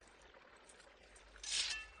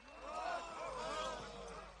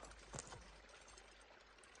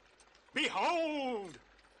Behold!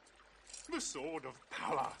 The sword of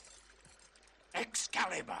power.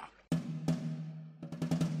 Excalibur.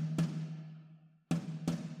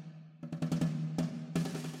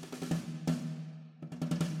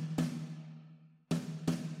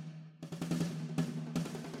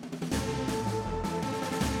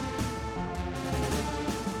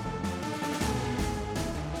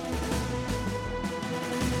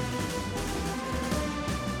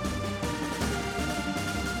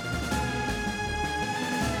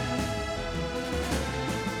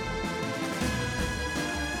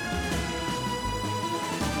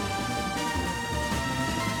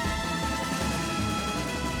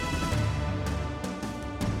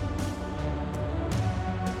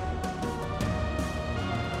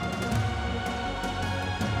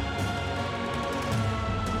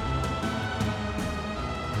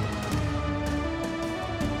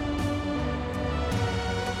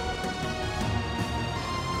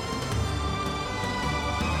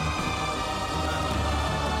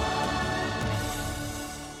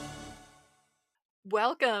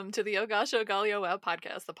 Welcome to the Oh Gosh, Oh Golly, Oh Wow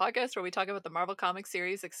podcast, the podcast where we talk about the Marvel Comics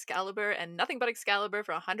series Excalibur and nothing but Excalibur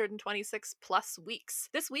for 126 plus weeks.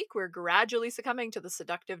 This week, we're gradually succumbing to the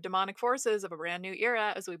seductive demonic forces of a brand new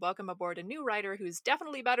era as we welcome aboard a new writer who's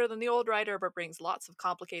definitely better than the old writer but brings lots of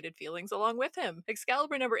complicated feelings along with him.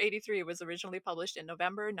 Excalibur number 83 was originally published in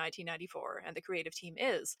November 1994, and the creative team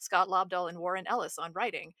is Scott Lobdell and Warren Ellis on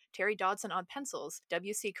writing, Terry Dodson on pencils,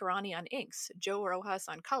 W.C. Karani on inks, Joe Rojas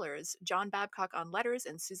on colors, John Babcock on letters,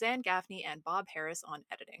 and Suzanne Gaffney and Bob Harris on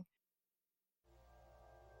editing.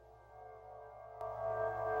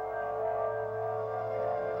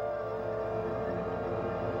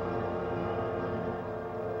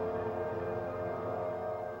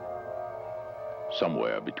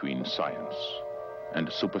 Somewhere between science and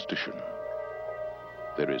superstition,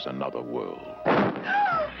 there is another world.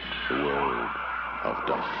 The world of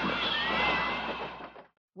darkness.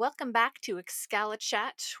 Welcome back to Excalibur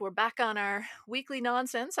Chat. We're back on our weekly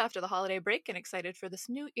nonsense after the holiday break and excited for this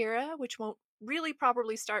new era, which won't really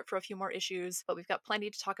properly start for a few more issues, but we've got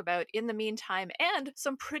plenty to talk about in the meantime, and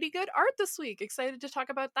some pretty good art this week. Excited to talk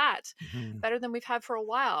about that. Better than we've had for a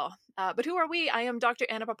while. But who are we? I am Dr.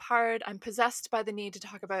 Anna Papard. I'm possessed by the need to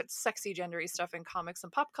talk about sexy gendery stuff in comics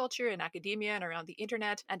and pop culture, in academia and around the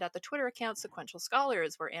internet, and at the Twitter account Sequential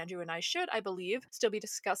Scholars, where Andrew and I should, I believe, still be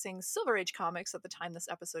discussing Silver Age comics at the time this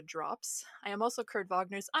episode drops. I am also Kurt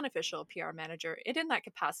Wagner's unofficial PR manager, and in that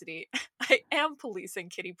capacity, I am policing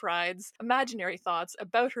Kitty Pryde's imaginary thoughts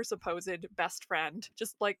about her supposed best friend.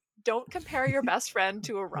 Just like, don't compare your best friend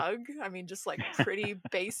to a rug. I mean, just like pretty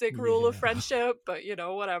basic rule of friendship, but you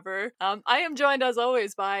know, whatever. I am joined as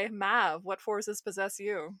always by Mav. What forces possess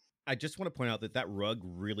you? I just want to point out that rug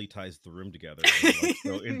really ties the room together.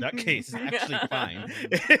 So in that case, it's actually fine.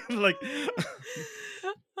 Like,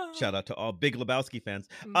 shout out to all Big Lebowski fans.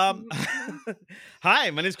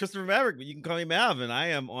 Hi, my name is Christopher Maverick, but you can call me Mav, and I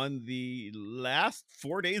am on the last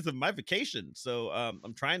 4 days of my vacation. So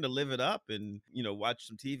I'm trying to live it up and, watch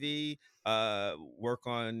some TV, work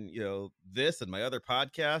on, this and my other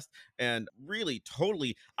podcast, and really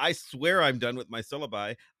totally, I swear I'm done with my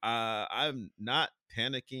syllabi. I'm not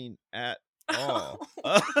panicking at all.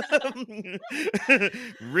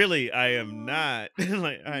 Really, I am not.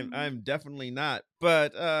 I'm definitely not.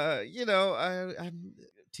 But I'm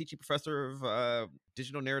teaching professor of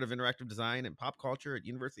digital narrative interactive design and pop culture at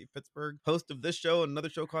University of Pittsburgh, host of this show and another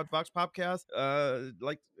show called Vox Popcast,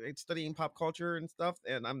 like studying pop culture and stuff.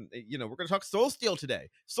 And I'm, we're going to talk Soul Steel today.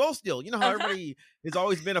 Soul Steel, you know how everybody has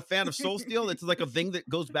always been a fan of Soul Steel. It's like a thing that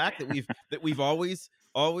goes back that we've always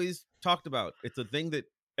talked about. It's a thing that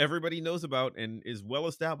everybody knows about and is well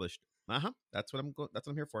established. That's what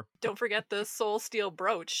I'm here for. Don't forget the Soul Steel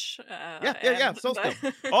brooch. Soul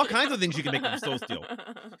Steel. All kinds of things you can make from Soul Steel.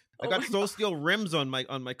 I got Soul Steel rims on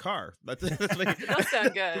my car. That's like... That does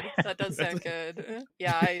sound good. That does sound good.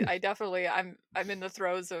 Yeah, I definitely I'm in the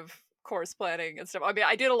throes of course planning and stuff. I mean,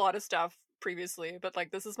 I did a lot of stuff previously, but like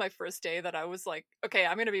this is my first day that I was like, okay,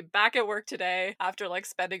 I'm gonna be back at work today after like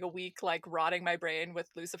spending a week like rotting my brain with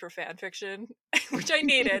Lucifer fan fiction, which I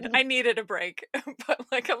needed. I needed a break, but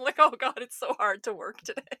like I'm like, oh god, it's so hard to work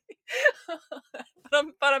today.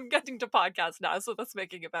 but I'm getting to podcast now, so that's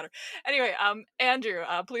making it better. Anyway, Andrew,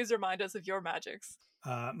 please remind us of your magics.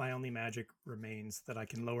 My only magic remains that I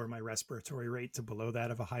can lower my respiratory rate to below that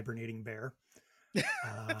of a hibernating bear.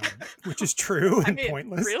 Which is true and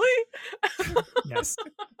pointless. Really? Yes.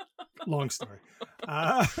 Long story.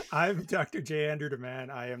 I'm Dr. J. Andrew DeMann.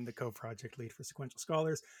 I am the co-project lead for Sequential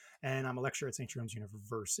Scholars, and I'm a lecturer at St. Jerome's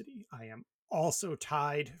University. I am also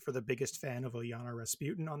tied for the biggest fan of Ilyana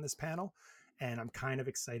Rasputin on this panel, And I'm kind of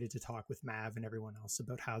excited to talk with Mav and everyone else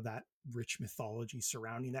about how that rich mythology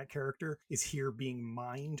surrounding that character is here being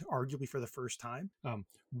mined, arguably for the first time,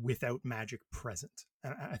 without magic present.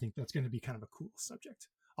 And I think that's going to be kind of a cool subject.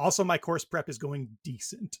 Also, my course prep is going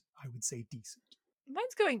decent. I would say decent.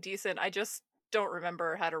 Mine's going decent. I just don't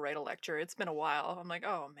remember how to write a lecture. It's been a while. I'm like,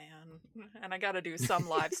 oh man. And I got to do some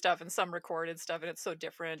live stuff and some recorded stuff, and it's so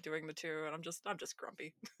different doing the two, and I'm just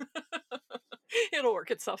grumpy. It'll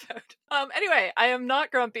work itself out. Anyway, I am not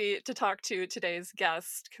grumpy to talk to today's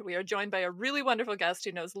guest. We are joined by a really wonderful guest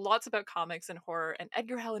who knows lots about comics and horror and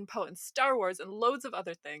Edgar Allan Poe and Star Wars and loads of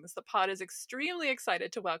other things. The pod is extremely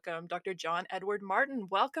excited to welcome Dr. John Edward Martin.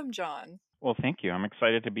 Welcome, John. Well, thank you. I'm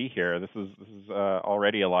excited to be here. This is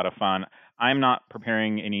already a lot of fun. I'm not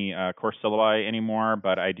preparing any course syllabi anymore,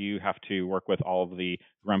 but I do have to work with all of the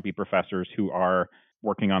grumpy professors who are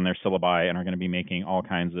working on their syllabi and are going to be making all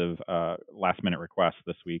kinds of last-minute requests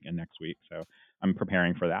this week and next week. So I'm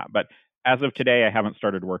preparing for that. But as of today, I haven't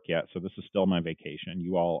started work yet, so this is still my vacation.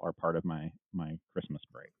 You all are part of my Christmas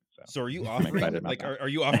break. So are you I'm offering excited about like that. are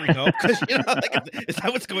you offering help? Because is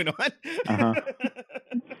that what's going on? Uh-huh.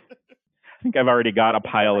 I think I've already got a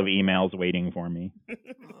pile of emails waiting for me.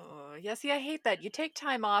 Yeah, see, I hate that. You take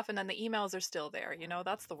time off and then the emails are still there. You know,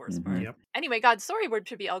 that's the worst part. Yep. Anyway, God, sorry we're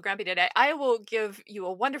to be all grumpy today. I will give you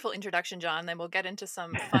a wonderful introduction, John, then we'll get into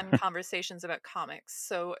some fun conversations about comics.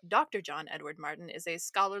 So, Dr. John Edward Martin is a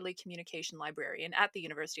scholarly communication librarian at the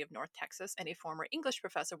University of North Texas and a former English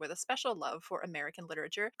professor with a special love for American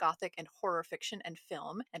literature, Gothic and horror fiction and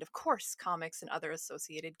film, and of course, comics and other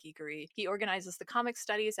associated geekery. He organizes the comic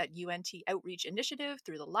studies at UNT Outreach Initiative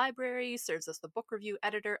through the library, serves as the book review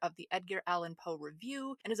editor of the Edgar Allan Poe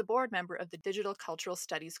Review, and is a board member of the Digital Cultural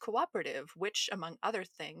Studies Cooperative, which, among other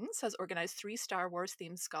things, has organized 3 Star Wars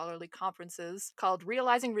themed scholarly conferences called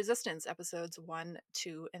Realizing Resistance, episodes 1,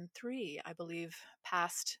 2, and 3. I believe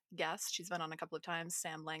past guest, she's been on a couple of times,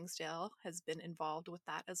 Sam Langsdale, has been involved with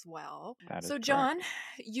that as well. That is So, correct. John,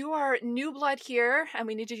 you are new blood here, and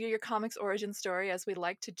we need to do your comics origin story as we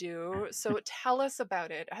like to do. So, tell us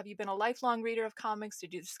about it. Have you been a lifelong reader of comics?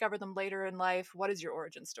 Did you discover them later in life? What is your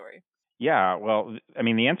origin story? Yeah, well, I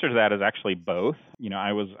mean, the answer to that is actually both. You know,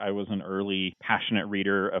 I was an early passionate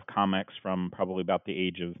reader of comics from probably about the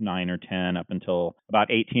age of 9 or 10 up until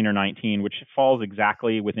about 18 or 19, which falls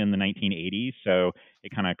exactly within the 1980s. So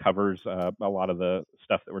it kind of covers a lot of the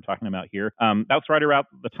stuff that we're talking about here. That's right around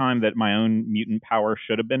the time that my own mutant power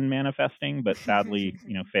should have been manifesting, but sadly,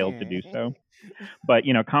 failed to do so. But,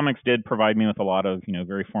 comics did provide me with a lot of,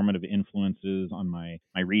 very formative influences on my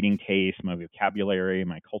reading taste, my vocabulary,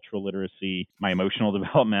 my cultural literacy, my emotional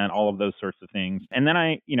development, all of those sorts of things. And then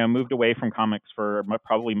I, moved away from comics for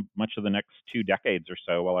probably much of the next 2 decades or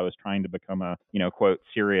so while I was trying to become a, quote,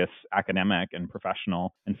 serious academic and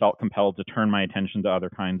professional, and felt compelled to turn my attention to other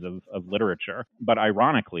kinds of literature. But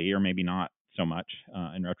ironically, or maybe not so much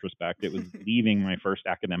in retrospect, it was leaving my first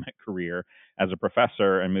academic career as a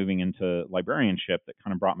professor and moving into librarianship that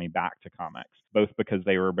kind of brought me back to comics, both because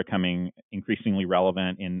they were becoming increasingly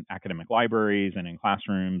relevant in academic libraries and in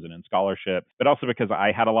classrooms and in scholarship, but also because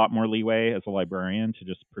I had a lot more leeway as a librarian to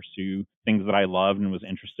just pursue things that I loved and was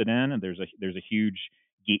interested in. And there's a huge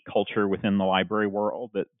geek culture within the library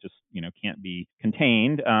world that just, can't be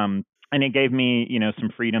contained. And it gave me, some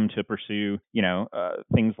freedom to pursue,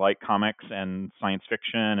 things like comics and science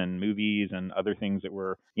fiction and movies and other things that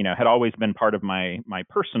were, had always been part of my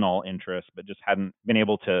personal interest, but just hadn't been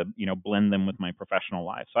able to, blend them with my professional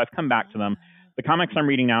life. So I've come back to them. The comics I'm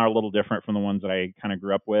reading now are a little different from the ones that I kind of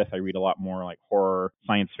grew up with. I read a lot more like horror,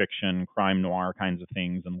 science fiction, crime noir kinds of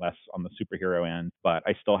things, and less on the superhero end. But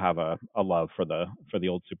I still have a love for the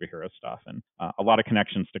old superhero stuff, and a lot of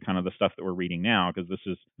connections to kind of the stuff that we're reading now, because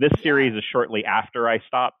this series is shortly after I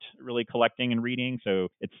stopped really collecting and reading, so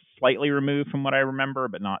it's slightly removed from what I remember,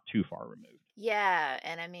 but not too far removed. Yeah,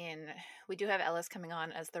 and I mean, we do have Ellis coming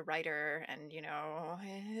on as the writer, and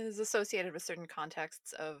is associated with certain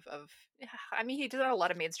contexts of. I mean, he did a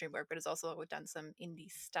lot of mainstream work, but has also done some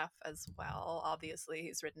indie stuff as well. Obviously,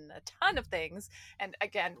 he's written a ton of things, and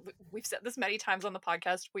again, we've said this many times on the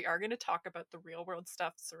podcast. We are going to talk about the real world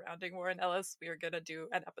stuff surrounding Warren Ellis. We are going to do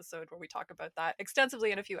an episode where we talk about that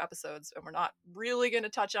extensively in a few episodes, and we're not really going to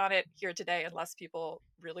touch on it here today unless people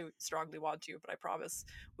really strongly want to. But I promise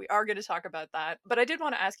we are going to talk about that. But I did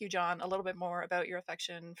want to ask you, John, a little little bit more about your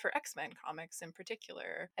affection for X-Men comics in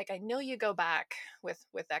particular. Like, I know you go back with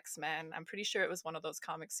X-Men. I'm pretty sure it was one of those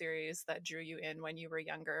comic series that drew you in when you were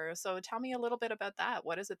younger. So tell me a little bit about that.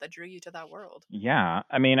 What is it that drew you to that world? Yeah,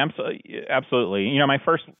 I mean, absolutely. You know, my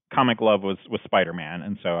first comic love was Spider-Man,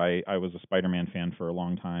 and so I was a Spider-Man fan for a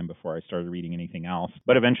long time before I started reading anything else.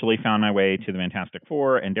 But eventually found my way to the Fantastic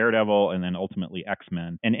Four and Daredevil, and then ultimately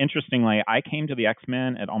X-Men. And interestingly, I came to the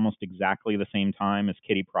X-Men at almost exactly the same time as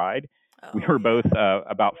Kitty Pryde. We were both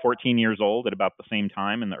about 14 years old at about the same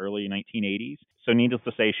time in the early 1980s. So needless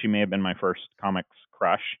to say, she may have been my first comics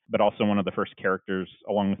crush, but also one of the first characters,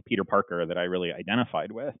 along with Peter Parker, that I really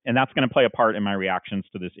identified with. And that's going to play a part in my reactions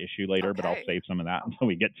to this issue later, but I'll save some of that until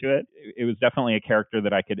we get to it. It was definitely a character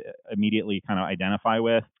that I could immediately kind of identify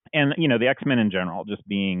with. And, you know, the X-Men in general, just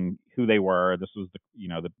being who they were. This was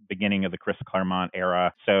the beginning of the Chris Claremont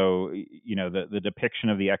era. So, you know, the depiction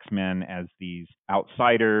of the X-Men as these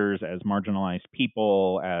outsiders, as marginalized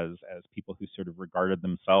people, as people who sort of regarded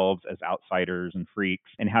themselves as outsiders and freaks,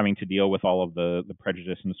 and having to deal with all of the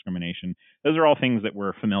prejudice and discrimination. Those are all things that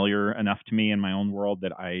were familiar enough to me in my own world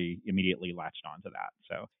that I immediately latched onto that.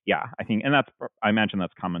 So yeah, I imagine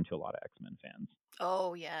that's common to a lot of X-Men fans.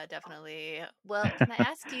 Oh, yeah, definitely. Well, can I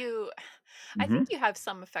ask you, I think you have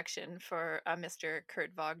some affection for Mr.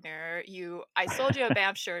 Kurt Wagner. I sold you a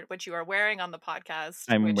BAMF shirt, which you are wearing on the podcast.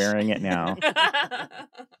 I'm wearing it now.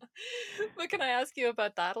 But can I ask you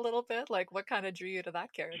about that a little bit? Like, what kind of drew you to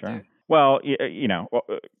that character? Sure. Well,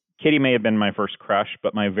 Kitty may have been my first crush,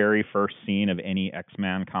 but my very first scene of any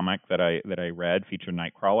X-Men comic that I read featured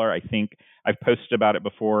Nightcrawler. I think I've posted about it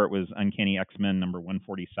before. It was Uncanny X-Men number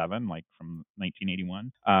 147, like from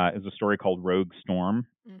 1981. It's a story called Rogue Storm.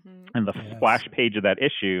 Mm-hmm. And the splash page of that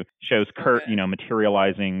issue shows Kurt,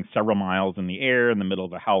 materializing several miles in the air in the middle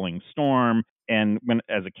of a howling storm. And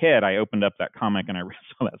as a kid, I opened up that comic and I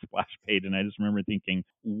saw that splash page, and I just remember thinking,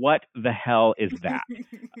 what the hell is that?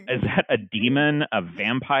 Is that a demon, a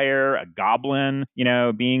vampire, a goblin? You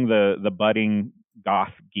know, being the budding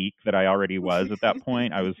goth geek that I already was at that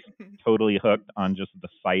point, I was totally hooked on just the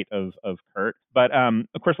sight of Kurt. But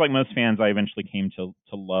of course, like most fans, I eventually came to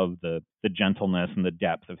love the gentleness and the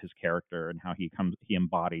depth of his character and how he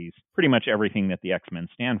embodies pretty much everything that the X-Men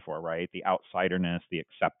stand for, right? The outsiderness, the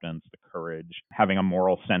acceptance, the courage, having a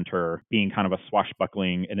moral center, being kind of a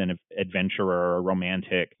swashbuckling and an adventurer, a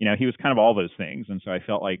romantic. You know, he was kind of all those things. And so I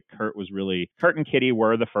felt like Kurt and Kitty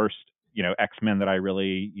were the first X-Men that I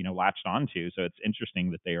really, latched onto. So it's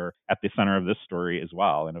interesting that they are at the center of this story as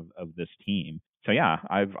well, and of this team. So yeah,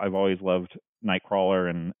 I've always loved Nightcrawler,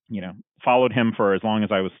 and, followed him for as long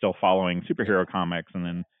as I was still following superhero comics. And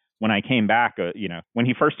then when I came back, when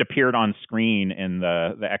he first appeared on screen in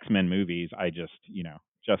the X-Men movies, I just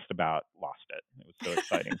about lost it. It was so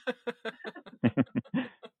exciting.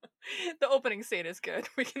 The opening scene is good.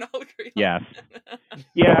 We can all agree. Yes.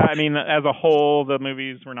 Yeah, I mean, as a whole, the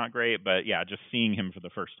movies were not great, but yeah, just seeing him for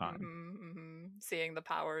the first time. Seeing the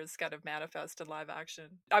powers kind of manifest in live action.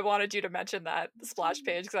 I wanted you to mention that splash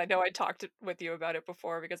page because I know I talked with you about it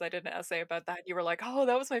before, because I did an essay about that. You were like, "Oh,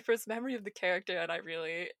 that was my first memory of the character," and I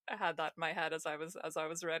really had that in my head as I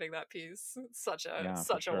was writing that piece. It's such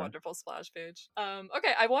a wonderful splash page.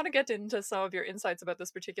 Okay, I want to get into some of your insights about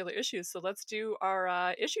this particular issue, so let's do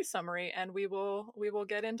our issue summary, and we will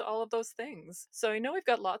get into all of those things. So I know we've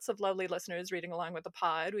got lots of lovely listeners reading along with the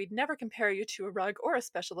pod. We'd never compare you to a rug or a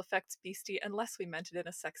special effects beastie unless we meant it in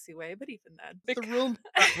a sexy way, but even then. The room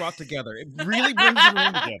got brought together. It really brings the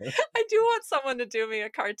room together. I do want someone to do me a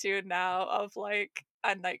cartoon now of like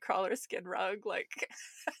a Nightcrawler skin rug, like.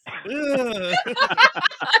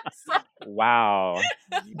 Wow.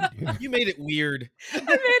 You made it weird. I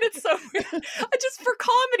made it so weird. Just for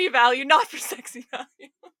comedy value, not for sexy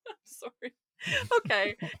value. Sorry.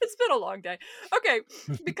 Okay, it's been a long day. Okay,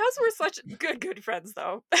 because we're such good friends,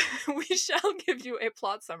 though, we shall give you a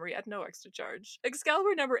plot summary at no extra charge.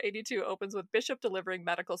 Excalibur number 82 opens with Bishop delivering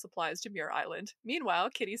medical supplies to Muir Island.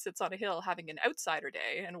 Meanwhile, Kitty sits on a hill having an outsider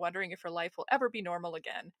day and wondering if her life will ever be normal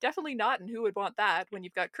again. Definitely not, and who would want that when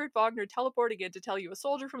you've got Kurt Wagner teleporting in to tell you a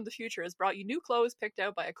soldier from the future has brought you new clothes picked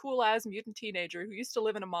out by a cool-ass mutant teenager who used to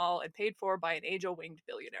live in a mall and paid for by an angel-winged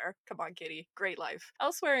billionaire. Come on, Kitty. Great life.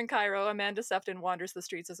 Elsewhere in Cairo, Amanda Sefton wanders the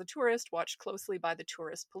streets as a tourist, watched closely by the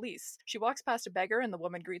tourist police. She walks past a beggar and the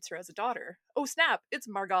woman greets her as a daughter. Oh snap, it's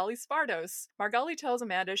Margali Spardos. Margali tells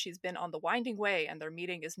Amanda she's been on the Winding Way and their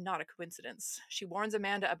meeting is not a coincidence. She warns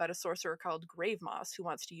Amanda about a sorcerer called Gravemoss who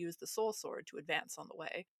wants to use the Soul Sword to advance on the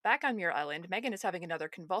way. Back on Muir Island, Megan is having another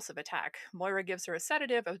convulsive attack. Moira gives her a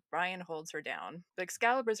sedative as Brian holds her down. But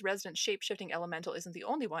Excalibur's resident shape-shifting elemental isn't the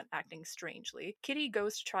only one acting strangely. Kitty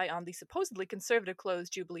goes to try on the supposedly conservative clothes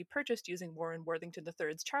Jubilee purchased using Warren Worthington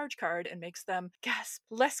III's charge card and makes them, gasp,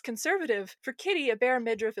 less conservative. For Kitty, a bare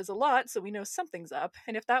midriff is a lot, so we know something's up.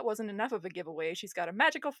 And if that wasn't enough of a giveaway, she's got a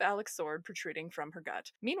magical phallic sword protruding from her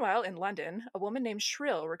gut. Meanwhile, in London, a woman named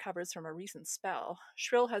Shrill recovers from a recent spell.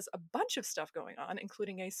 Shrill has a bunch of stuff going on,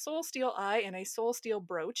 including a soul steel eye and a soul steel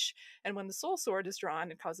brooch, and when the soul sword is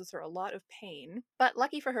drawn, it causes her a lot of pain. But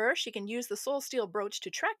lucky for her, she can use the soul steel brooch to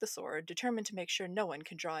track the sword, determined to make sure no one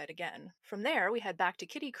can draw it again. From there, we head back to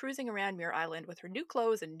Kitty cruising around Muir Island with her new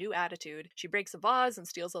clothes and new attitude. She breaks a vase and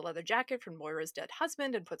steals a leather jacket from Moira's dead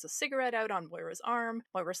husband and puts a cigarette out on Moira's arm.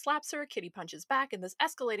 Moira slaps her, Kitty punches back, and this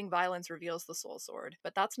escalating violence reveals the soul sword.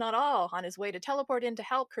 But that's not all. On his way to teleport in to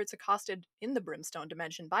help, Kurt's accosted in the Brimstone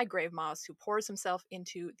dimension by Gravemoss, who pours himself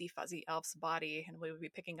into the fuzzy elf's body, and we will be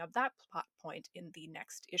picking up that plot point in the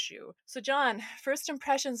next issue. So John, first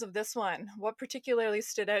impressions of this one. What particularly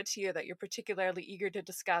stood out to you that you're particularly eager to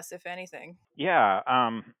discuss, if anything? Yeah,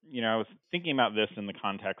 I was thinking about this in the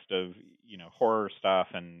context of, horror stuff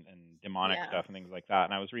and demonic stuff and things like that.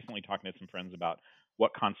 And I was recently talking to some friends about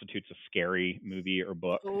what constitutes a scary movie or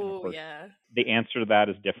book. And of course, the answer to that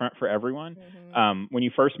is different for everyone. When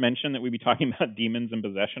you first mentioned that we'd be talking about demons and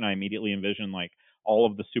possession, I immediately envisioned like all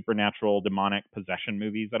of the supernatural demonic possession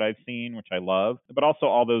movies that I've seen, which I love, but also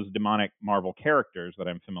all those demonic Marvel characters that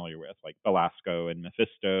I'm familiar with, like Belasco and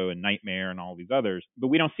Mephisto and Nightmare and all these others. But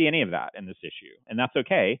we don't see any of that in this issue. And that's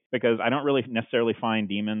okay, because I don't really necessarily find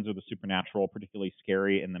demons or the supernatural particularly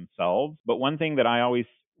scary in themselves. But one thing that I always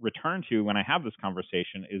return to when I have this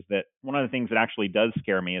conversation is that one of the things that actually does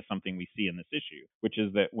scare me is something we see in this issue, which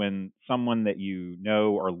is that when someone that you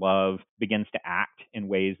know or love begins to act in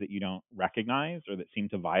ways that you don't recognize or that seem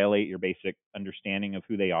to violate your basic understanding of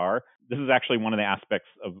who they are, this is actually one of the aspects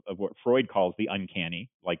of what Freud calls the uncanny,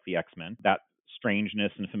 like the X-Men, that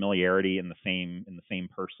strangeness and familiarity in the same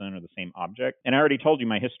person or the same object. And I already told you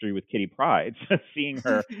my history with Kitty Pryde. So seeing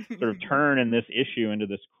her sort of turn in this issue into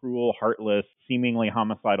this cruel, heartless, seemingly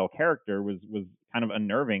homicidal character was kind of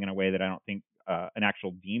unnerving in a way that I don't think an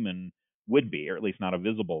actual demon would be, or at least not a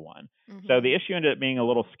visible one. So the issue ended up being a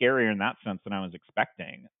little scarier in that sense than I was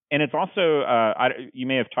expecting. And it's also, you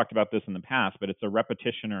may have talked about this in the past, but it's a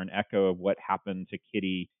repetition or an echo of what happened to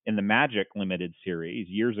Kitty in the Magic Limited series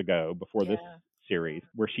years ago before this series,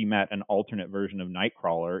 where she met an alternate version of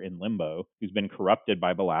Nightcrawler in Limbo, who's been corrupted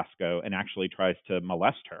by Belasco and actually tries to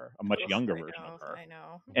molest her, a much younger version of her. I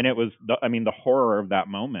know. And it was, the horror of that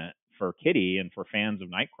moment for Kitty and for fans of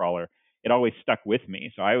Nightcrawler, it always stuck with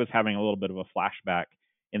me. So I was having a little bit of a flashback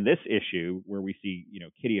in this issue where we see,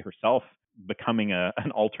 Kitty herself becoming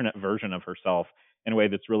an alternate version of herself in a way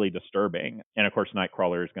that's really disturbing. And of course,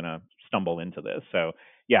 Nightcrawler is going to stumble into this. So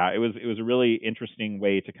yeah, it was a really interesting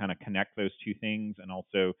way to kind of connect those two things and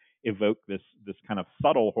also evoke this kind of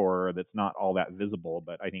subtle horror that's not all that visible,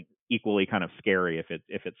 but I think equally kind of scary if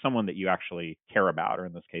it's someone that you actually care about, or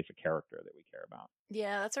in this case, a character that we care about.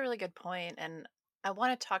 Yeah, that's a really good point. And I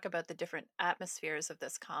want to talk about the different atmospheres of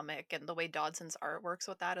this comic and the way Dodson's art works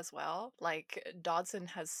with that as well. Like, Dodson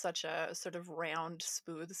has such a sort of round,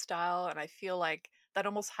 smooth style, and I feel like that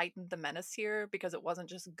almost heightened the menace here because it wasn't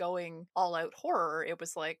just going all out horror. It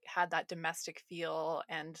was like had that domestic feel,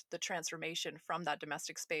 and the transformation from that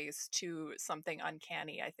domestic space to something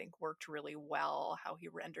uncanny, I think worked really well how he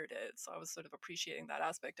rendered it. So I was sort of appreciating that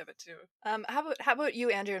aspect of it too. How about you,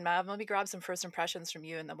 Andrew and Mav? Let me grab some first impressions from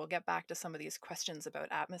you, and then we'll get back to some of these questions about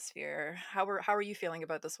atmosphere. How are you feeling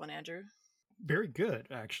about this one, Andrew? Very good,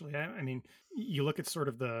 actually. I mean, you look at sort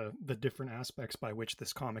of the different aspects by which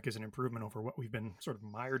this comic is an improvement over what we've been sort of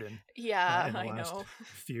mired in. In the last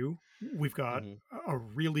few. We've got a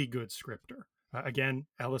really good scripter. Again,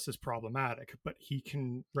 Ellis is problematic, but he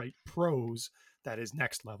can write prose that is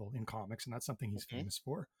next level in comics, and that's something he's famous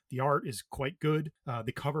for. The art is quite good.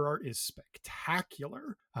 The cover art is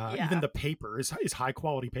spectacular. Even the paper is high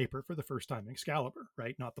quality paper for the first time in Excalibur,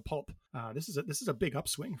 right? Not the pulp. This is a big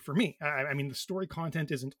upswing for me. I mean, the story content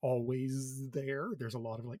isn't always there. There's a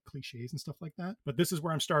lot of like cliches and stuff like that. But this is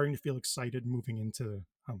where I'm starting to feel excited moving into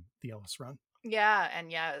the Ellis run. Yeah,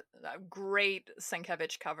 and a great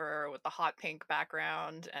Sienkiewicz cover with the hot pink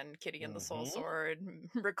background and Kitty and the Soul Sword.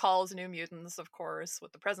 Recalls New Mutants, of course,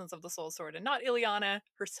 with the presence of the Soul Sword and not Ileana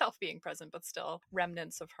herself being present, but still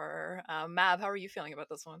remnants of her. Mav, how are you feeling about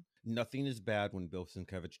this one? Nothing is bad when Bill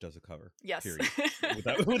Sienkiewicz does a cover. Yes. Period.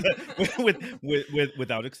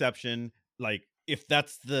 Without exception. Like, if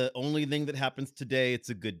that's the only thing that happens today, it's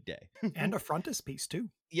a good day. And a frontispiece too.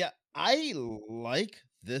 Yeah, I like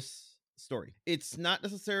this story. It's not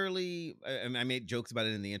necessarily, I made jokes about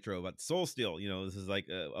it in the intro about Soul Steel. This is like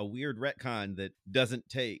a weird retcon that doesn't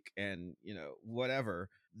take, and whatever.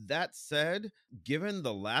 That said, given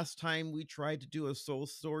the last time we tried to do a Soul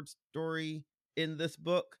Sword story in this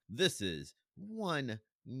book, this is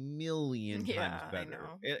 1,000,000 times I better.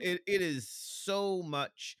 know. It is so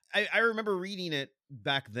much. I remember reading it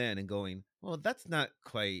back then and going, well, that's not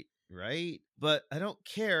quite right, but I don't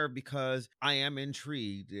care because I am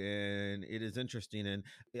intrigued and it is interesting. And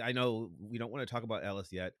I know we don't want to talk about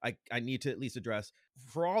Ellis yet. I need to at least address,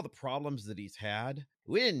 for all the problems that he's had,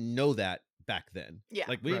 we didn't know that back then. Yeah.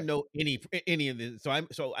 Like, we didn't know any of this.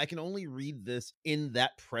 So I can only read this in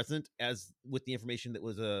that present, as with the information that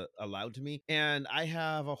was allowed to me. And I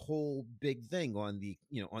have a whole big thing on the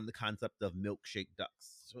on the concept of milkshake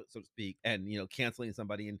ducks, so to speak, and canceling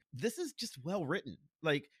somebody. And this is just well written.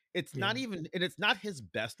 Like, it's not even, and it's not his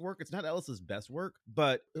best work. It's not Ellis's best work,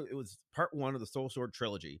 but it was part one of the Soul Sword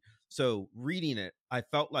trilogy. So reading it, I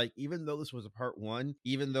felt like, even though this was a part one,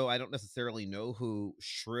 even though I don't necessarily know who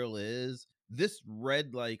Shrill is, this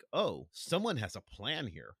read like, oh, someone has a plan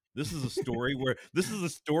here. This is a story this is a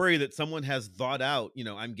story that someone has thought out.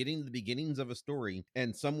 I'm getting the beginnings of a story,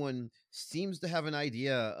 and someone seems to have an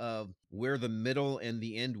idea of where the middle and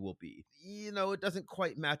the end will be. It doesn't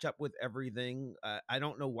quite match up with everything. I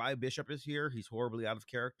don't know why Bishop is here. He's horribly out of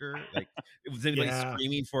character. Like, was anybody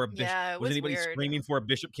screaming for a Bishop? Yeah, it was anybody weird. screaming for a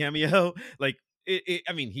Bishop cameo? Like,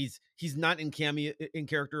 I mean, he's not in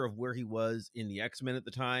character of where he was in the X-Men at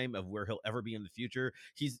the time, of where he'll ever be in the future.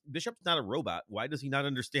 Bishop's not a robot. Why does he not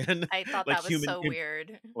understand? I thought like, that was so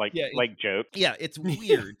weird. Like joke. Yeah, it's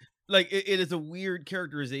weird. Like, it is a weird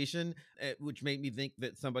characterization, which made me think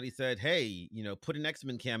that somebody said, hey, put an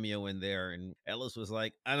X-Men cameo in there, and Ellis was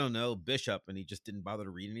like, I don't know, Bishop, and he just didn't bother to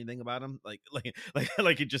read anything about him.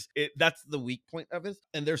 That's the weak point of it.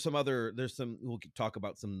 And we'll talk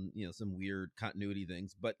about some weird continuity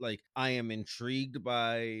things, but like, I am intrigued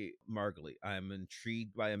by Margalit. I am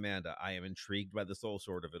intrigued by Amanda. I am intrigued by the Soul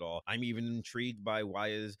Sword of it all. I'm even intrigued by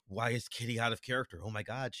why is Kitty out of character? Oh my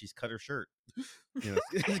God, she's cut her shirt.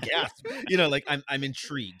 Gasp. Like, I'm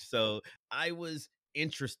intrigued. So I was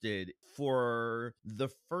interested for the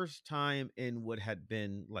first time in what had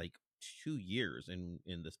been like 2 years in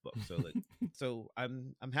this book. So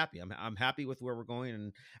I'm happy. I'm happy with where we're going,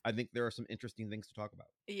 and I think there are some interesting things to talk about.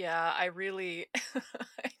 Yeah, I really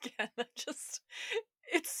again,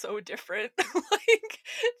 it's so different. Like,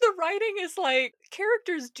 the writing is like,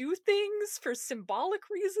 characters do things for symbolic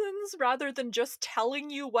reasons rather than just telling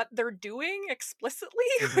you what they're doing explicitly,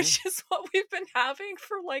 which is what we've been having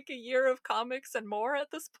for like a year of comics and more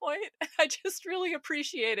at this point. I just really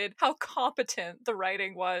appreciated how competent the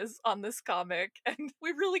writing was on this comic, and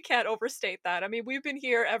we really can't overstate that. I mean, we've been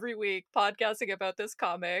here every week podcasting about this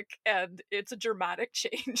comic, and it's a dramatic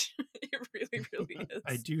change. It really, really is.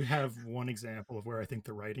 I do have one example of where I think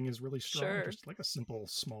the writing is really strong. Sure. Just like a simple,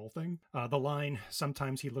 small thing. The line,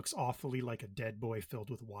 sometimes he looks awfully like a dead boy filled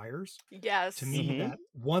with wires. Yes. To me, that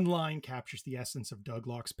one line captures the essence of Doug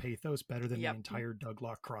Locke's pathos better than the entire Doug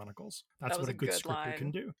Locke Chronicles. That's what a good scripter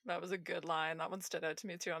can do. That was a good line. That one stood out to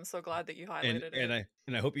me too. I'm so glad that you highlighted it.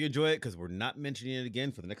 And I hope you enjoy it, because we're not mentioning it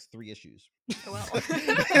again for the next 3 issues. Well,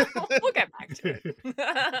 we'll get back to it.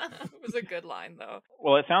 It was a good line, though.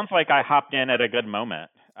 Well, it sounds like I hopped in at a good moment.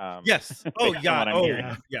 Yes. Oh, yeah. Oh,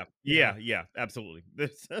 yeah. Yeah. Absolutely.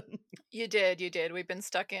 You did. We've been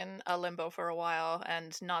stuck in a limbo for a while,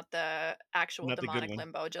 and not the actual Not the good demonic one.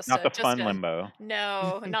 limbo. Just not the fun limbo.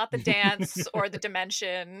 No, not the dance or the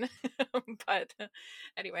dimension. But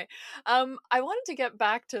anyway, I wanted to get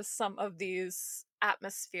back to some of these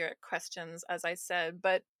atmospheric questions, as I said,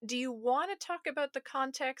 but do you want to talk about the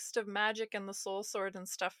context of magic and the soul sword and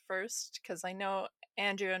stuff first? Because I know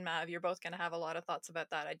Andrew and Mav, you're both going to have a lot of thoughts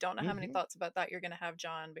about that. I don't know how many thoughts about that you're going to have,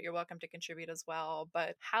 John, but you're welcome to contribute as well.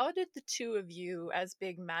 But how did the two of you, as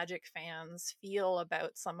big magic fans, feel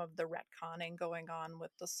about some of the retconning going on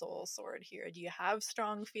with the soul sword here? Do you have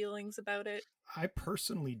strong feelings about it? I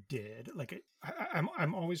personally did. Like,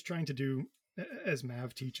 I'm always trying to do, as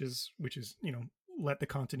Mav teaches, which is, let the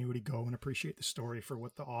continuity go and appreciate the story for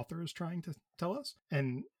what the author is trying to tell us.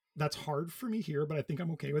 And That's hard for me here, but I think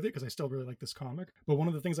I'm okay with it because I still really like this comic. But one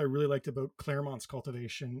of the things I really liked about Claremont's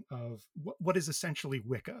cultivation of what is essentially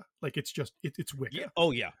Wicca, like it's just it's Yeah. Wicca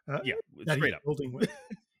Oh yeah. uh, Yeah. that he's Straight up. building with.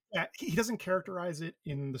 Yeah, he doesn't characterize it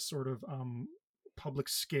in the sort of public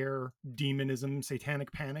scare demonism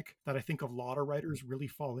satanic panic that I think a lot of writers really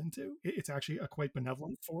fall into. It's actually a quite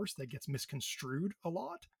benevolent force that gets misconstrued a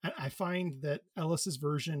lot. And I find that Ellis's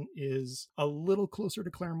version is a little closer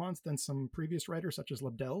to Claremont's than some previous writers such as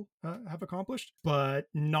Lebdell have accomplished, but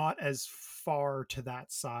not as far to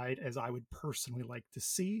that side as I would personally like to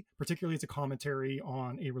see, particularly as a commentary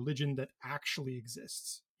on a religion that actually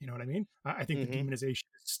exists. You know what I mean? I think the Mhm. demonization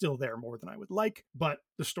is still there more than I would like, but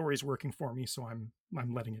the story's working for me, so I'm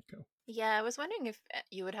letting it go. Yeah, I was wondering if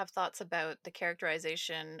you would have thoughts about the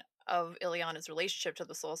characterization of Ileana's relationship to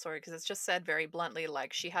the soul sword, because it's just said very bluntly,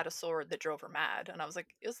 like she had a sword that drove her mad, and I was like,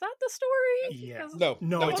 is that the story? Yeah. Because No,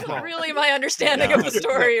 No, that it's it's wasn't not. not. really my understanding No. of the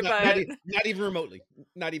story, but Not even remotely.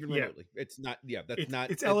 Not even Yeah. remotely. It's not. Yeah, that's not.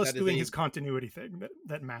 It's Ellis that is doing a, his continuity thing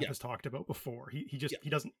that Matt Yeah. has talked about before. He just Yeah. he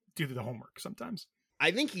doesn't do the homework sometimes. I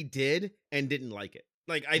think he did and didn't like it.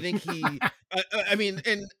 Like I think he. I mean,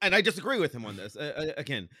 and I disagree with him on this.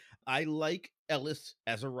 Again, I like Ellis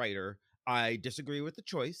as a writer. I disagree with the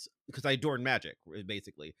choice because I adore Magic.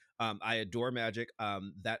 Basically, I adore Magic.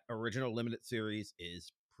 That original limited series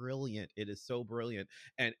is brilliant. It is so brilliant,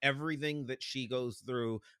 and everything that she goes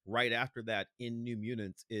through right after that in New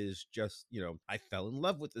Mutants is just, I fell in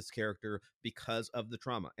love with this character because of the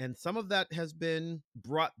trauma, and some of that has been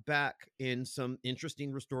brought back in some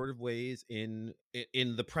interesting restorative ways in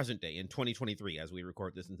the present day, in 2023, as we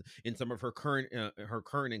record this. In some of her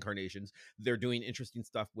current incarnations, they're doing interesting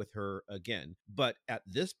stuff with her again. But at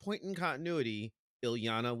this point in continuity,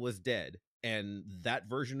 Ilyana was dead, and that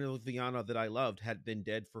version of Ilyana that I loved had been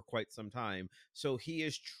dead for quite some time. So he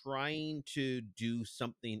is trying to do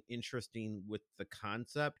something interesting with the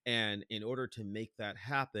concept, and in order to make that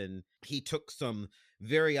happen, he took some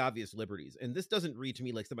very obvious liberties. And this doesn't read to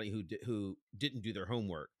me like somebody who didn't do their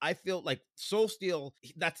homework. I feel like Soul Steel,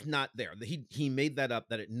 that's not there. He made that up,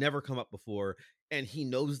 that it never come up before, and he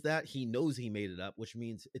knows that. He knows he made it up, which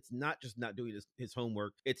means it's not just not doing his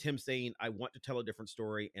homework. It's him saying, I want to tell a different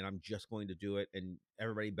story, and I'm just going to do it, and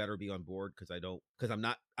everybody better be on board, because I'm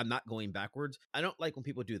not going backwards. I don't like when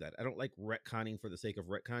people do that. I don't like retconning for the sake of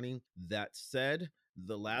retconning. That said,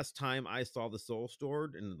 the last time I saw the Soul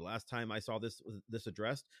Stored, and the last time I saw this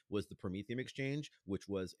addressed, was the Prometheum Exchange, which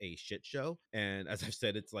was a shit show. And as I've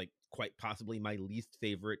said, it's like quite possibly my least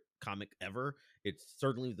favorite comic ever. It's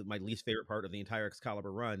certainly my least favorite part of the entire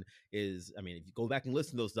Excalibur run. Is, I mean, if you go back and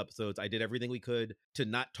listen to those episodes, I did everything we could to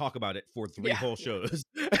not talk about it for three Yeah, whole yeah. shows.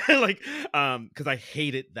 Like, because I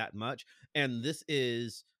hate it that much. And this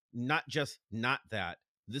is not just not that.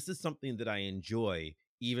 This is something that I enjoy,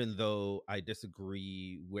 even though I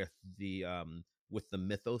disagree with the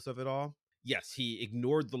mythos of it all. Yes, he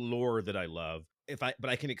ignored the lore that I love. But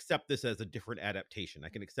I can accept this as a different adaptation. I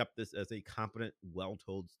can accept this as a competent,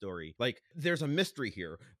 well-told story. Like, there's a mystery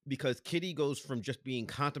here, because Kitty goes from just being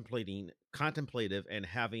contemplative and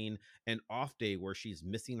having an off day where she's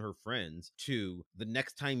missing her friends, to the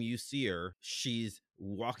next time you see her, she's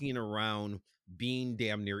walking around being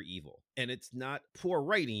damn near evil. And it's not poor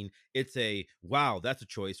writing. It's a, wow, that's a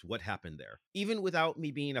choice. What happened there? Even without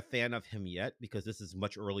me being a fan of him yet, because this is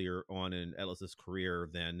much earlier on in Ellis's career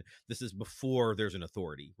than, this is before there's an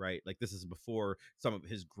authority, right? Like, this is before some of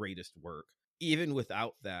his greatest work. Even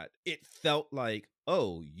without that, it felt like,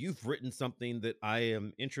 oh, you've written something that I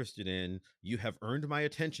am interested in. You have earned my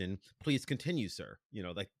attention. Please continue, sir.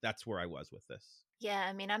 Like, that's where I was with this. Yeah,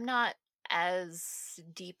 I mean, I'm not as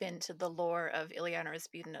deep into the lore of Ileana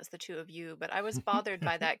Rasputin as the two of you, but I was bothered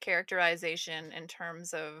by that characterization in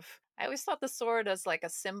terms of, I always thought the sword as like a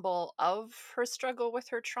symbol of her struggle with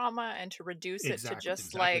her trauma, and to reduce it to Exactly. just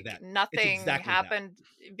Exactly like that. It's nothing exactly that. happened.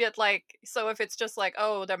 But like, so if it's just like,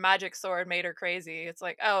 oh, the magic sword made her crazy, it's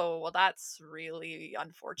like, oh, well, that's really The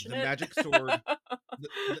unfortunate. magic sword.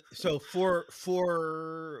 So for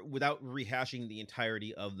without rehashing the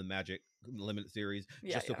entirety of the Magic limited series,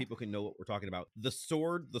 Yeah, just so yeah. people can know what we're talking about, the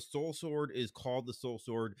Soul Sword is called the Soul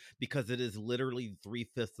Sword because it is literally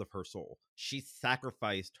 3/5 of her soul. She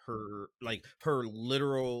sacrificed her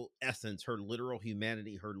literal essence, her literal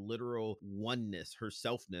humanity, her literal oneness, her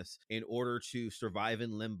selfness, in order to survive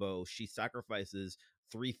in limbo. She sacrifices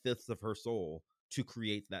 3/5 of her soul to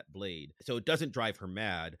create that blade. So it doesn't drive her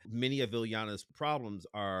mad. Many of Ilyana's problems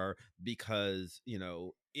are because,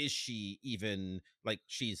 is she even like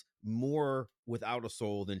she's more without a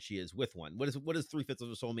soul than she is with one? What does 3/5 of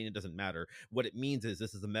a soul mean? It doesn't matter. What it means is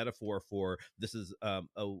this is a metaphor for this is a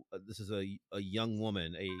young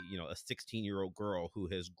woman, a 16-year-old girl who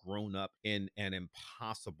has grown up in an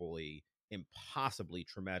impossibly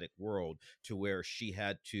traumatic world to where she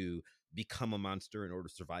had to become a monster in order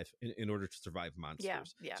to survive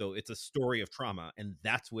monsters. Yeah. So it's a story of trauma, and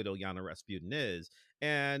that's what Ilyana Rasputin is.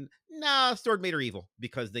 And sword made her evil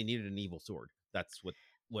because they needed an evil sword. That's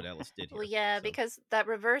what Ellis did Well, here. yeah, So because that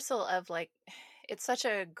reversal of like, it's such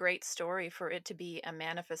a great story for it to be a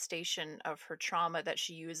manifestation of her trauma that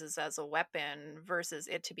she uses as a weapon versus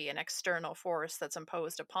it to be an external force that's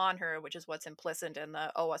imposed upon her, which is what's implicit in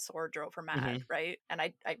the a sword drove her mad, Mhm. right? And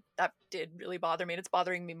I that did really bother me, and it's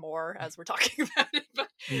bothering me more as we're talking about it. But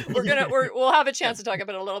we'll have a chance to talk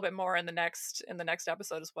about it a little bit more in the next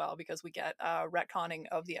episode as well, because we get retconning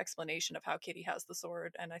of the explanation of how Kitty has the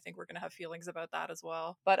sword, and I think we're gonna have feelings about that as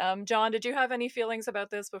well. But John, did you have any feelings about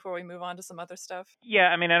this before we move on to some other stuff? Yeah,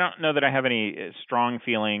 I mean, I don't know that I have any strong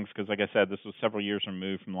feelings because, like I said, this was several years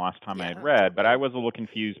removed from the last time I had read. But I was a little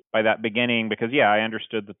confused by that beginning because, yeah, I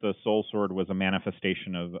understood that the soul sword was a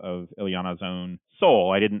manifestation of Ilyana's own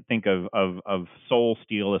soul. I didn't think of soul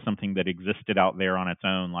steel as something that existed out there on its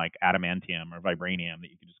own, like adamantium or vibranium that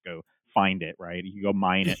you could just go find it, right? You could go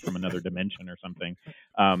mine it from another dimension or something.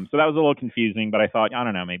 So that was a little confusing, but I thought, I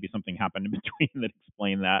don't know, maybe something happened in between that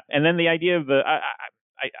explained that. And then the idea of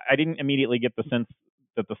I didn't immediately get the sense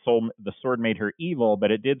that the sword made her evil,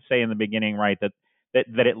 but it did say in the beginning, right, that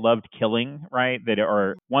it loved killing, right?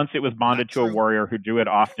 Or once it was bonded Not to a true. warrior who drew it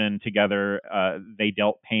often together, they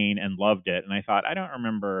dealt pain and loved it. And I thought, I don't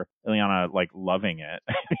remember Ilyana like loving it.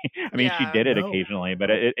 I mean, she did it No. occasionally,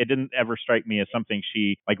 but it didn't ever strike me as something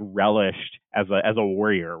she like relished as a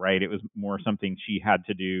warrior, right? It was more something she had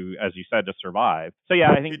to do, as you said, to survive. So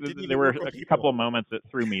yeah, I think It didn't there even were work on a people. couple of moments that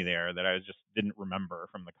threw me there that I just didn't remember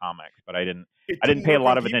from the comics, but I didn't didn't pay a work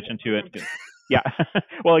lot on of people. attention to it. Yeah,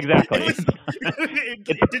 well, exactly.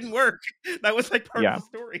 It didn't work. That was like part Yeah. of the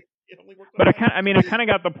story. It only worked on But magic. I kind of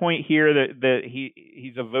got the point here that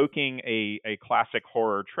he's evoking a classic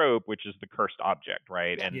horror trope, which is the cursed object,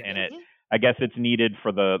 right? Yeah. And it, I guess it's needed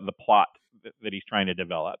for the plot that he's trying to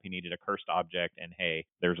develop. He needed a cursed object, and hey,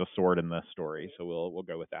 there's a sword in the story, so we'll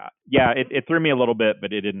go with that. Yeah, it threw me a little bit,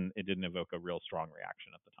 but it didn't evoke a real strong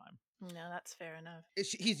reaction at the time. No, that's fair enough.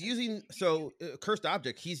 He's using cursed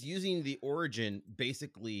object. He's using the origin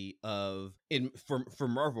basically for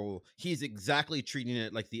Marvel. He's exactly treating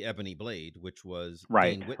it like the Ebony Blade, which was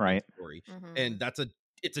Right, Dane Whitman's right. story, Mhm. and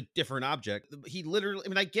it's a different object. He literally, I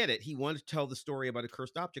mean, I get it. He wanted to tell the story about a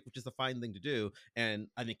cursed object, which is a fine thing to do. And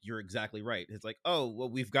I think you're exactly right. It's like, oh, well,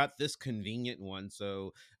 we've got this convenient one,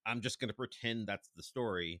 so I'm just going to pretend that's the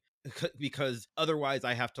story. Because otherwise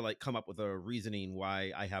I have to like come up with a reasoning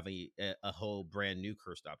why I have a whole brand new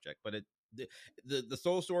cursed object. But the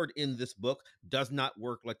soul sword in this book does not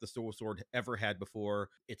work like the soul sword ever had before.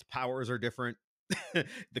 Its powers are different.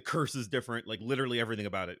 The curse is different, like literally everything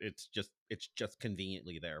about it. It's just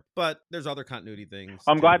conveniently there. But there's other continuity things.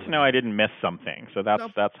 I'm glad to too. know I didn't miss something, so that's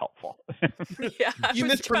helpful. Yeah, You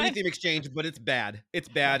missed Prometheum Exchange, but it's bad. It's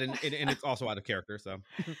bad, and it's also out of character. So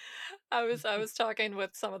I was talking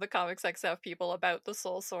with some of the Comics XF people about the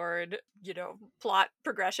Soul Sword, plot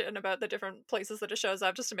progression, about the different places that it shows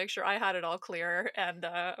up, just to make sure I had it all clear. And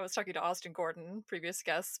I was talking to Austin Gordon, previous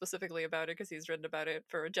guest, specifically about it because he's written about it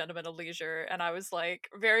for Gentleman of Leisure, and I was like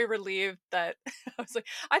very relieved that I was like,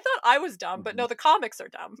 I thought I was dumb, but no, the comics are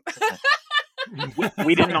dumb.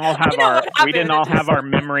 We didn't all have our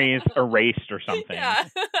memories erased or something. Yeah.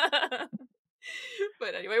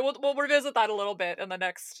 But anyway, we'll revisit that a little bit in the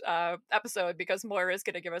next episode, because Moira is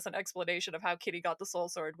going to give us an explanation of how Kitty got the soul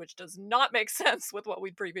sword, which does not make sense with what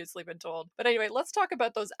we'd previously been told. But anyway, let's talk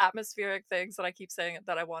about those atmospheric things that I keep saying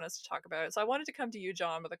that I want us to talk about. So I wanted to come to you,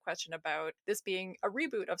 John, with a question about this being a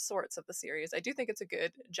reboot of sorts of the series. I do think it's a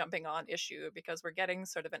good jumping on issue because we're getting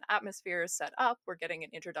sort of an atmosphere set up. We're getting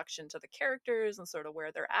an introduction to the characters and sort of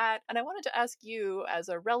where they're at. And I wanted to ask you, as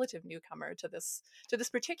a relative newcomer to this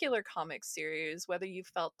particular comic series, whether you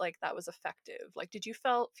felt like that was effective. Like, did you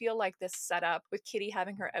feel like this setup with Kitty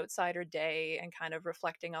having her outsider day and kind of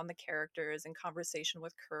reflecting on the characters and conversation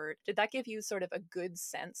with Kurt, did that give you sort of a good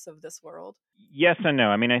sense of this world? Yes and no.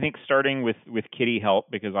 I mean, I think starting with Kitty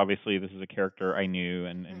helped because obviously this is a character I knew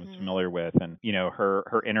and was familiar with, and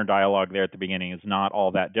her inner dialogue there at the beginning is not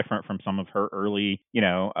all that different from some of her early,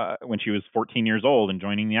 when she was 14 years old and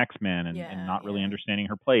joining the X-Men and not really understanding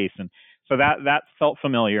her place. And So that felt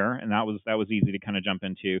familiar, and that was easy to kind of jump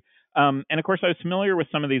into. And of course, I was familiar with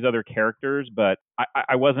some of these other characters, but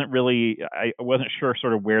I wasn't sure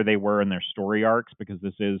sort of where they were in their story arcs, because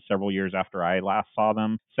this is several years after I last saw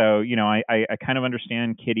them. So, I kind of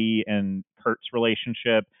understand Kitty and Kurt's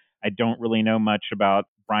relationship. I don't really know much about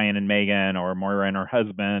Brian and Megan, or Moira and her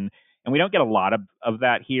husband. And we don't get a lot of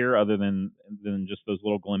that here, other than just those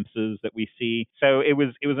little glimpses that we see. So it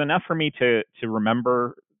was enough for me to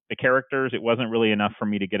remember the characters. It wasn't really enough for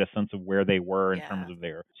me to get a sense of where they were in terms of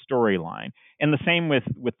their storyline. And the same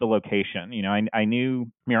with the location. I knew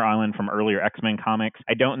Muir Island from earlier X-Men comics.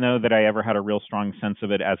 I don't know that I ever had a real strong sense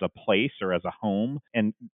of it as a place or as a home.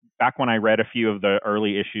 And back when I read a few of the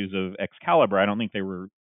early issues of Excalibur, I don't think they were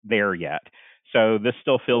there yet. So this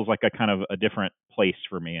still feels like a kind of a different place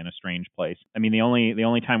for me, and a strange place. I mean, the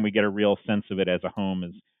only time we get a real sense of it as a home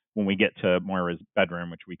is when we get to Moira's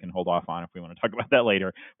bedroom, which we can hold off on if we want to talk about that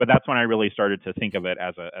later. But that's when I really started to think of it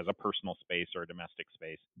as a personal space or a domestic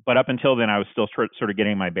space. But up until then, I was still sort of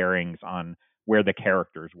getting my bearings on where the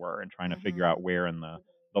characters were, and trying to figure out where in the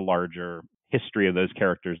larger history of those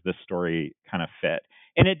characters this story kind of fit.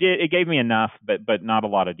 And it gave me enough, but not a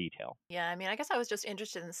lot of detail. Yeah, I mean, I guess I was just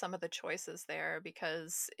interested in some of the choices there,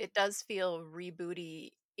 because it does feel rebooty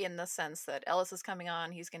in the sense that Ellis is coming on.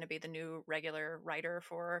 He's going to be the new regular writer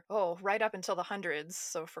for, right up until the hundreds,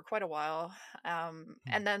 so for quite a while.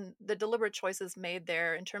 And then the deliberate choices made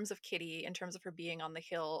there in terms of Kitty, in terms of her being on the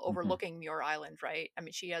hill overlooking Muir Island, right? I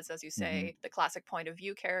mean, she is, as you say, the classic point of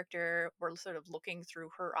view character. We're sort of looking through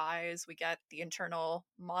her eyes. We get the internal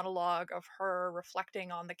monologue of her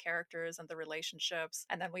reflecting on the characters and the relationships.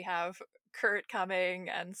 And then we have Kurt coming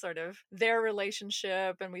and sort of their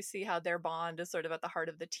relationship, and we see how their bond is sort of at the heart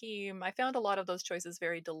of the team. I found a lot of those choices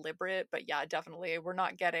very deliberate, but yeah, definitely we're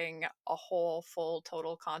not getting a whole full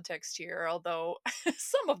total context here, although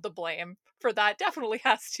some of the blame for that definitely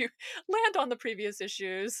has to land on the previous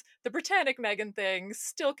issues. The Britannic Megan thing,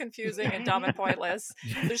 still confusing and dumb and pointless.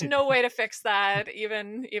 There's no way to fix that.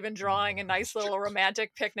 Even drawing a nice little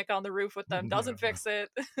romantic picnic on the roof with them doesn't fix it.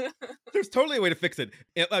 There's totally a way to fix it.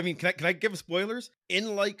 I mean, can I give spoilers?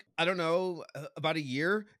 In I don't know, about a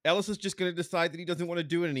year, Ellis is just going to decide that he doesn't want to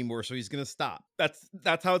do it anymore, so he's going to stop.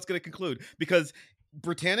 That's how it's going to conclude, because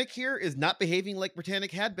Britannic here is not behaving like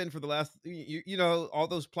Britannic had been for the last, all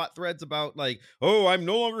those plot threads about I'm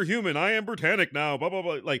no longer human, I am Britannic now, blah, blah,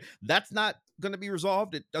 blah. That's not going to be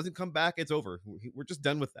resolved. It doesn't come back. It's over. We're just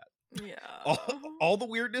done with that. Yeah. All the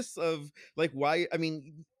weirdness of why, I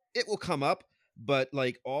mean, it will come up, but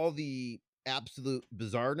all the absolute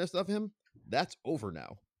bizarreness of him, that's over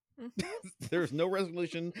now. There's no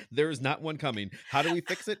resolution. There's not one coming. How do we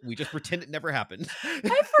fix it? We just pretend it never happened.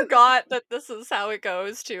 I forgot that this is how it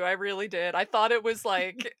goes too. I really did. I thought it was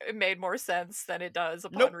it made more sense than it does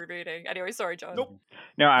upon rereading. Anyway, sorry, John.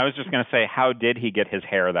 No, I was just going to say, how did he get his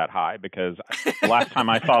hair that high? Because the last time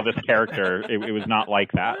I saw this character, it was not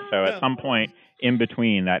like that. So at some point in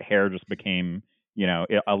between, that hair just became,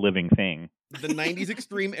 a living thing. The 90s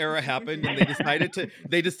extreme era happened, and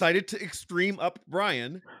they decided to extreme up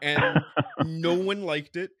Brian, and no one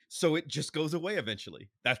liked it, so it just goes away eventually.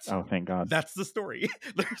 Thank God. That's the story.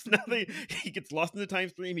 There's nothing. He gets lost in the time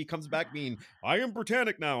stream. He comes back being, I am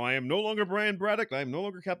Britannic now. I am no longer Brian Braddock. I am no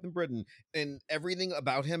longer Captain Britain. And everything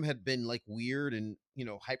about him had been weird and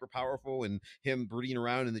hyper powerful, and him brooding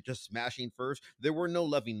around and just smashing first. There were no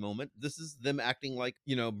loving moment. This is them acting like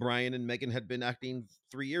Brian and Megan had been acting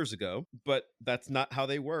 3 years ago, but that's not how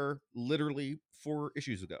they were literally 4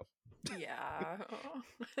 issues ago. Yeah.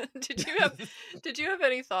 Did you have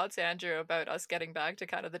any thoughts, Andrew, about us getting back to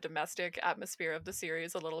kind of the domestic atmosphere of the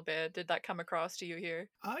series a little bit? Did that come across to you here?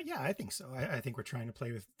 Yeah, I think so. I think we're trying to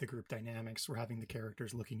play with the group dynamics. We're having the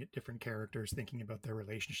characters looking at different characters, thinking about their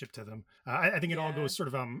relationship to them. I think it all goes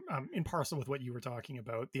sort of in parcel with what you were talking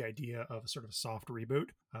about, the idea of sort of a soft reboot.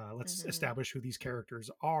 Let's establish who these characters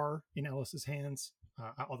are in Ellis's hands,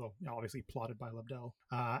 although obviously plotted by Lobdell,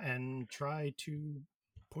 and try to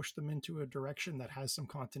push them into a direction that has some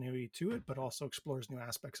continuity to it, but also explores new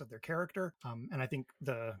aspects of their character. And I think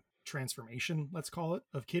the transformation, let's call it,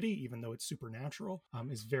 of Kitty, even though it's supernatural,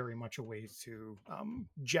 is very much a way to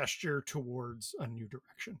gesture towards a new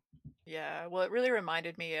direction. Yeah, well, it really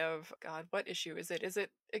reminded me of, God, what issue is it? Is it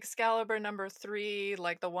Excalibur number 3,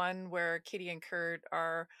 the one where Kitty and Kurt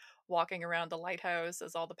are walking around the lighthouse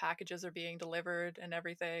as all the packages are being delivered and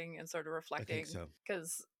everything, and sort of reflecting? I think so.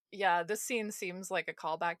 Because Yeah, this scene seems like a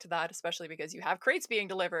callback to that, especially because you have crates being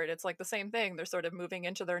delivered. It's like the same thing. They're sort of moving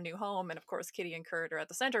into their new home, and of course, Kitty and Kurt are at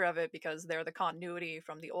the center of it because they're the continuity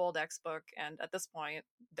from the old X book. And at this point,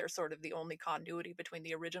 they're sort of the only continuity between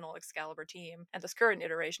the original Excalibur team and this current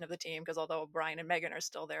iteration of the team. Because although Brian and Megan are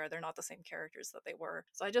still there, they're not the same characters that they were.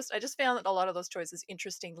 So I just found that a lot of those choices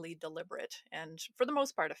interestingly deliberate and for the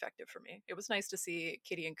most part effective for me. It was nice to see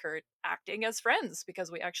Kitty and Kurt acting as friends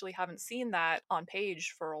because we actually haven't seen that on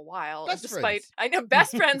page for a while. And Best despite, friends. I know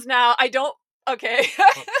best friends now, I don't, okay,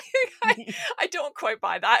 I don't quite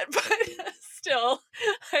buy that, but still,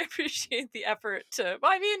 I appreciate the effort to,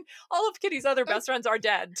 well, I mean, all of Kitty's other best friends are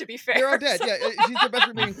dead, to be fair. They're all dead. so- Yeah, she's the best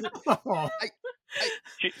remaining. Oh,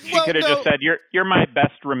 She Well, could have no. just said, "You're my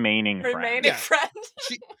best remaining friend." remaining Yeah. friend.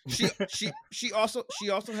 She also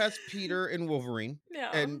has Peter and Wolverine.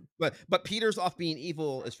 Yeah. And but Peter's off being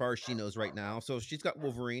evil as far as she knows right now. So she's got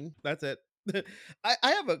Wolverine. That's it. I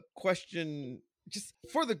have a question just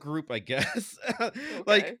for the group, I guess.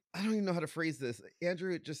 Like, Okay. I don't even know how to phrase this.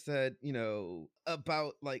 Andrew just said,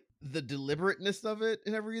 about like the deliberateness of it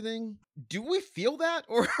and everything. Do we feel that,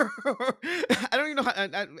 or I don't even know how. I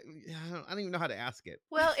don't even know how to ask it.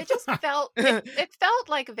 Well, it just felt it felt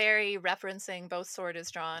like very referencing both Sword is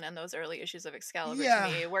Drawn and those early issues of Excalibur Yeah.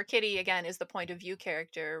 to me, where Kitty again is the point of view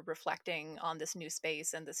character reflecting on this new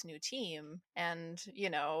space and this new team. And,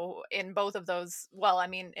 in both of those, well, I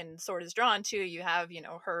mean, in Sword is Drawn too, you have,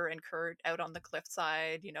 her and Kurt out on the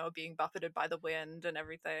cliffside, being buffeted by the wind and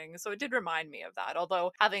everything. So it did remind me of that.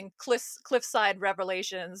 Although having cliffside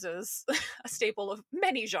revelations is a staple of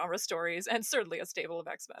many genre stories and certainly a staple of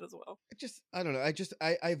X-Men as well. I don't know.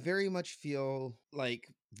 I very much feel like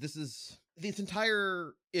this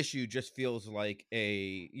entire issue just feels like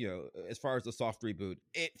as far as the soft reboot,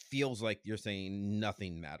 it feels like you're saying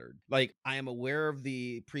nothing mattered. Like, I am aware of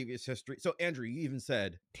the previous history. So Andrew, you even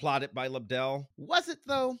said plotted by Lobdell. Was it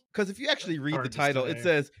though? Because if you actually read the Hard to title,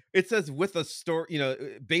 say. it says with a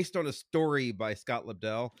story, based on a story by Scott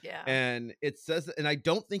Lobdell. Yeah. And it says, and I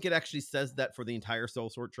don't think it actually says that for the entire Soul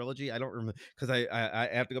Sword trilogy. I don't remember, because I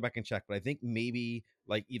have to go back and check, but I think maybe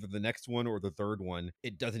like either the next one or the third one,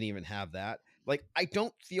 it doesn't even have that. Like, I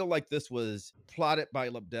don't feel like this was plotted by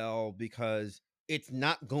Lobdell because it's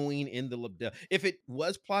not going in the Lobdell. If it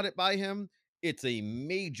was plotted by him, it's a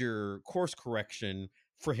major course correction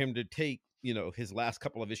for him to take his last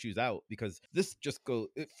couple of issues out, because this just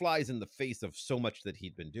it flies in the face of so much that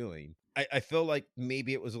he'd been doing. I feel like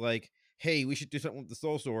maybe it was like, hey, we should do something with the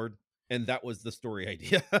Soul Sword, and that was the story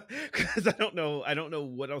idea. Because I don't know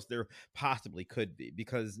what else there possibly could be,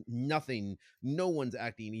 because no one's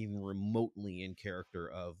acting even remotely in character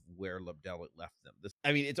of where Lobdell left them.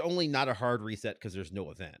 It's only not a hard reset because there's no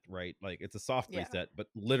event, right? Like, it's a soft reset, but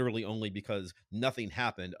literally only because nothing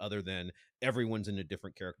happened other than everyone's in a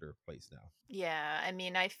different character place now. Yeah, I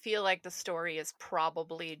mean, I feel like the story is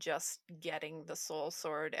probably just getting the Soul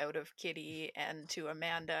Sword out of Kitty and to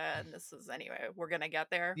Amanda, and this is, anyway, we're gonna get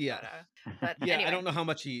there. Yeah. But Yeah, anyway, I don't know how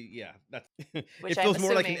much that's Which it I'm feels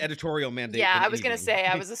more like an assuming- editorial mandate. Yeah, than I was gonna anything. say,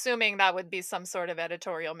 I was assuming that would be some sort of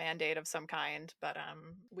editorial mandate of some kind, but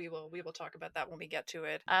we will talk about that when we get to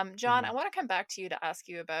it. John, I want to come back to you to ask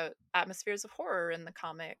you about atmospheres of horror in the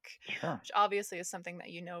comic, Sure. which obviously is something that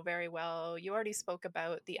you know very well. You already spoke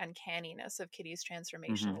about the uncanniness of Kitty's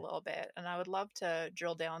transformation a little bit, and I would love to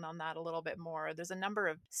drill down on that a little bit more. There's a number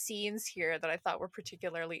of scenes here that I thought were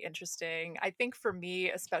particularly interesting. I think for me,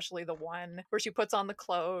 especially the one where she puts on the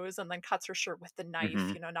clothes and then cuts her shirt with the knife,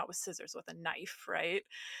 not with scissors, with a knife, right?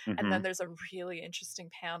 And then there's a really interesting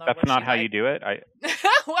panel. That's where not she, how you do it.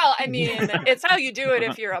 Well, I mean, it's how you do it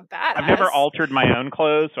if you're a badass. I've never altered my own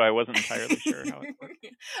clothes, so I wasn't entirely sure how it works.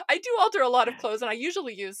 I do alter a lot of clothes, and I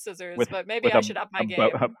usually use scissors, but maybe I should up my game.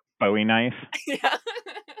 A Bowie knife. Yeah.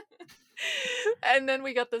 And then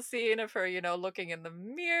we got the scene of her, looking in the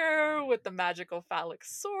mirror with the magical phallic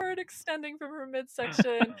sword extending from her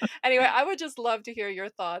midsection. Anyway, I would just love to hear your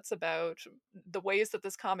thoughts about the ways that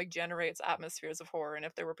this comic generates atmospheres of horror, and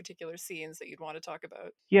if there were particular scenes that you'd want to talk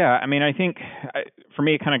about. Yeah, I mean, I think for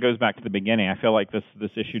me, it kind of goes back to the beginning. I feel like this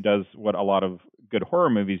issue does what a lot of good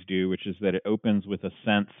horror movies do, which is that it opens with a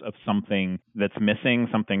sense of something that's missing,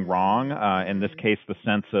 something wrong. In this case, the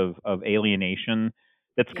sense of alienation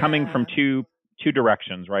that's coming from two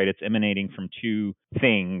directions, right? It's emanating from two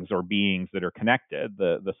things or beings that are connected.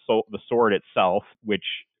 The sword itself, which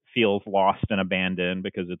feels lost and abandoned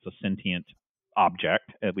because it's a sentient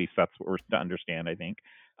object. At least that's what we're to understand, I think.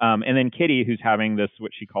 And then Kitty, who's having this,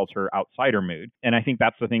 what she calls her outsider mood. And I think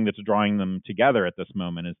that's the thing that's drawing them together at this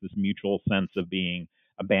moment, is this mutual sense of being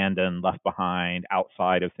abandoned, left behind,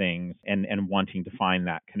 outside of things, and wanting to find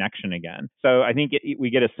that connection again. So I think we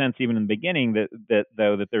get a sense even in the beginning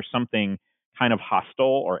that there's something kind of hostile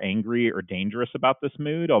or angry or dangerous about this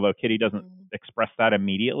mood, although Kitty doesn't express that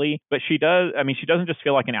immediately. But she does. I mean, she doesn't just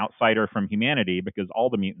feel like an outsider from humanity, because all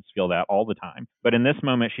the mutants feel that all the time. But in this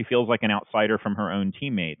moment, she feels like an outsider from her own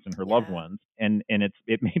teammates and her loved ones. And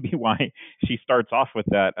it may be why she starts off with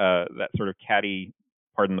that sort of catty,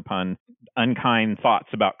 pardon the pun, unkind thoughts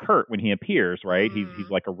about Kurt when he appears, right? He's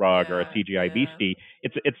like a rug or a CGI beastie.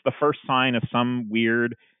 It's the first sign of some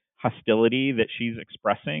weird hostility that she's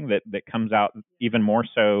expressing that comes out even more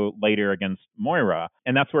so later against Moira.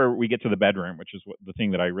 And that's where we get to the bedroom, which is the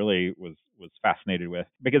thing that I really was fascinated with,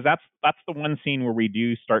 because that's the one scene where we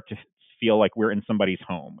do start to feel like we're in somebody's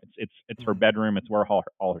home. It's her bedroom. It's where all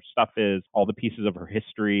her stuff is, all the pieces of her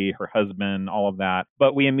history, her husband, all of that.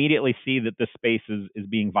 But we immediately see that this space is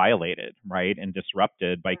being violated, right, and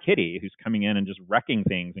disrupted by Kitty, who's coming in and just wrecking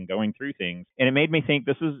things and going through things. And it made me think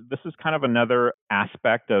this is kind of another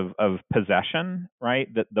aspect of possession, right?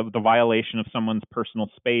 That the violation of someone's personal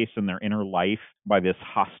space and their inner life by this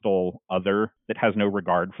hostile other that has no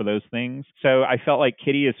regard for those things. So I felt like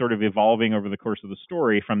Kitty is sort of evolving over the course of the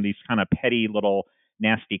story from these kind of petty little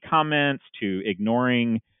nasty comments to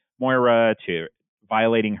ignoring Moira to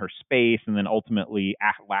violating her space and then ultimately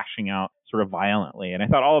lashing out sort of violently. And I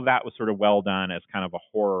thought all of that was sort of well done as kind of a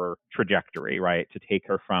horror trajectory, right? To take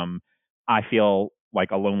her from, I feel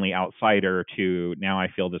like a lonely outsider, to now I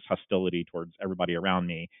feel this hostility towards everybody around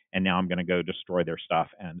me, and now I'm going to go destroy their stuff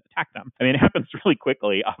and attack them. I mean, it happens really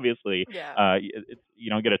quickly, obviously. You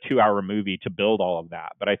don't get a 2-hour movie to build all of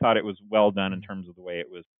that, but I thought it was well done in terms of the way it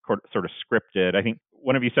was sort of scripted. I think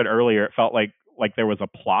one of you said earlier, it felt like there was a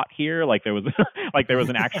plot here, like there was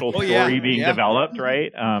an actual story being developed,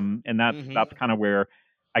 right? And that's kind of where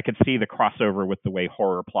I could see the crossover with the way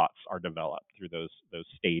horror plots are developed through those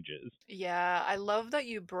stages. Yeah, I love that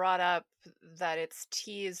you brought up that it's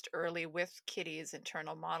teased early with Kitty's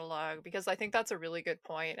internal monologue, because I think that's a really good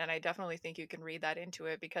point, and I definitely think you can read that into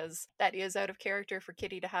it, because that is out of character for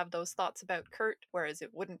Kitty to have those thoughts about Kurt, whereas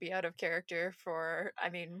it wouldn't be out of character for, I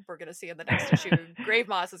mean, we're going to see in the next issue, Grave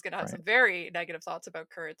Moss is going to have some very negative thoughts about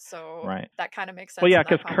Kurt, so that kind of makes sense. Well, yeah,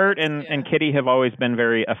 because Kurt and Kitty have always been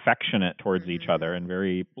very affectionate towards each other and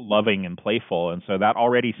very loving and playful, and so that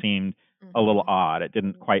already seemed a little odd. It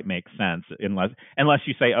didn't quite make sense unless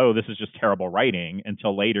you say, oh, this is just terrible writing,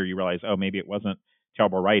 until later you realize, oh, maybe it wasn't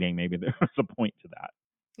terrible writing. Maybe there was a point to that.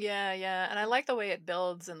 Yeah. And I like the way it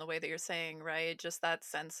builds and the way that you're saying, right? Just that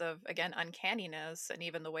sense of, again, uncanniness, and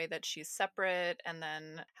even the way that she's separate and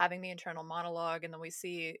then having the internal monologue. And then we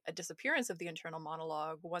see a disappearance of the internal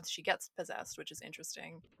monologue once she gets possessed, which is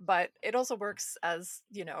interesting. But it also works as,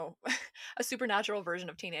 a supernatural version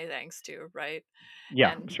of teenage angst too, right?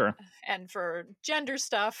 Yeah, sure. And for gender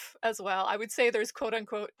stuff as well, I would say there's quote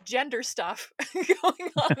unquote gender stuff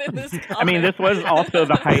going on in this comic. I mean, this was also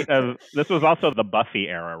the Buffy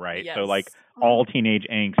era, right? Yes. So like all teenage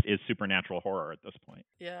angst is supernatural horror at this point.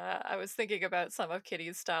 Yeah, I was thinking about some of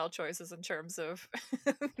Kitty's style choices in terms of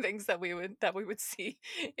things that we would see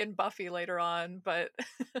in Buffy later on, but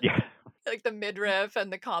like the midriff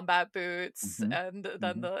and the combat boots and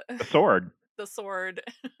then the sword. The sword.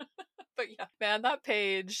 But yeah, man, that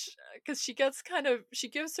page, because she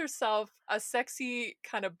gives herself a sexy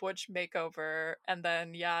kind of butch makeover, and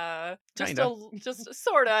then just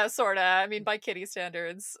sorta. I mean, by Kitty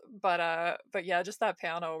standards, but yeah, just that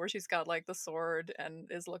panel where she's got like the sword and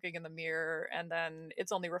is looking in the mirror, and then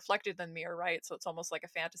it's only reflected in the mirror, right? So it's almost like a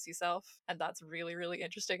fantasy self, and that's really, really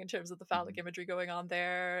interesting in terms of the phallic imagery going on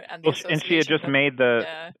there, and she had just made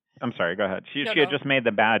I'm sorry, go ahead. She had just made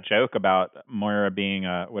the bad joke about Moira being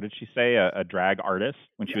what did she say? A drag artist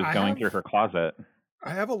when she was going through her closet. I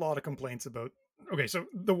have a lot of complaints about. Okay, so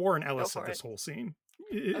the Warren Ellis of this whole scene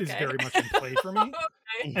is very much in play for me,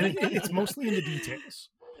 and it's mostly in the details.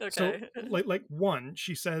 Okay. So, like one,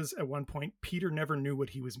 she says at one point, Peter never knew what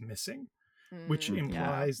he was missing, which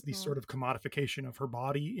implies the sort of commodification of her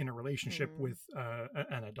body in a relationship with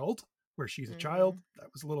an adult, where she's a child.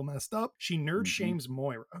 That was a little messed up. She nerd shames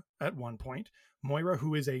Moira at one point. Moira,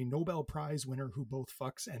 who is a Nobel Prize winner who both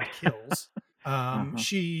fucks and kills.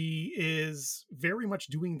 She is very much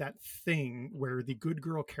doing that thing where the good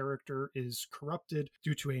girl character is corrupted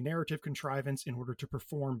due to a narrative contrivance in order to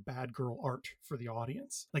perform bad girl art for the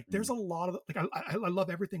audience. Like there's a lot of like I love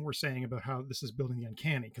everything we're saying about how this is building the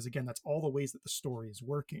uncanny, because again, that's all the ways that the story is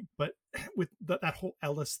working. But with that whole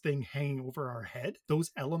Ellis thing hanging over our head,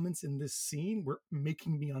 those elements in this scene were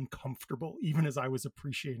making me uncomfortable, even as I was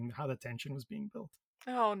appreciating how the tension was being built.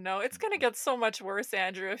 Oh no, it's gonna get so much worse,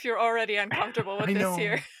 Andrew, if you're already uncomfortable with I this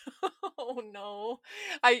here. know. Oh no.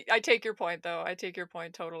 I take your point though. I take your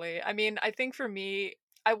point totally. I mean, I think for me,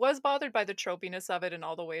 I was bothered by the tropiness of it in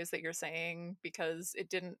all the ways that you're saying because it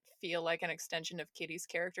didn't feel like an extension of Kitty's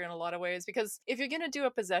character in a lot of ways. Because if you're gonna do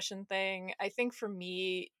a possession thing, I think for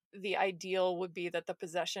me, the ideal would be that the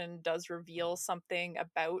possession does reveal something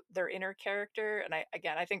about their inner character. And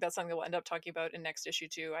I think that's something that we'll end up talking about in next issue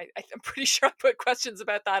too. I'm pretty sure I put questions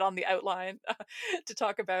about that on the outline to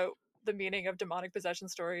talk about the meaning of demonic possession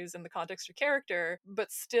stories in the context of character,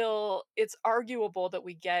 but still, it's arguable that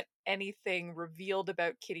we get anything revealed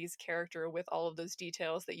about Kitty's character with all of those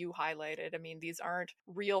details that you highlighted. I mean, these aren't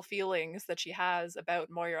real feelings that she has about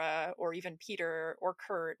Moira or even Peter or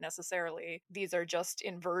Kurt necessarily. These are just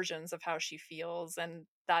inversions of how she feels, and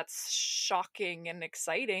that's shocking and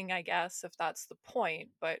exciting, I guess, if that's the point.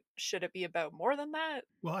 But should it be about more than that?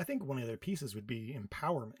 Well, I think one of the other pieces would be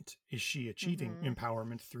empowerment. Is she achieving Mm-hmm.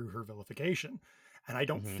 empowerment through her vilification? And I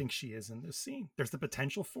don't Mhm. think she is in this scene. There's the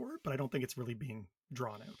potential for it, but I don't think it's really being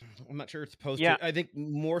drawn out. I'm not sure it's supposed Yeah, to. I think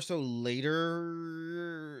more so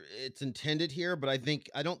later it's intended here, but I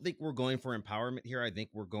don't think we're going for empowerment here. I think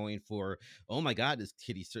we're going for, oh my God, is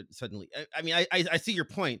Kitty suddenly? I mean, I see your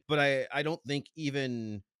point, but I don't think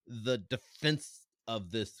even the defense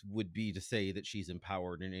of this would be to say that she's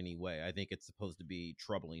empowered in any way. I think it's supposed to be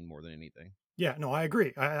troubling more than anything. Yeah, no, I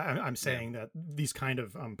agree. I'm Yeah. saying that these kind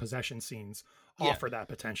of possession scenes Yeah. offer that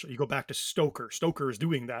potential. You go back to Stoker. Stoker is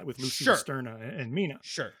doing that with Lucy Sure. Westerna and Mina.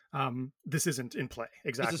 Sure. This isn't in play.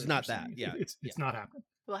 Exactly. This is what you're not that. saying. Yeah. It's Yeah. not happening.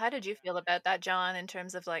 Well, how did you feel about that, John, in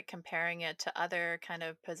terms of like comparing it to other kind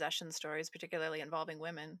of possession stories, particularly involving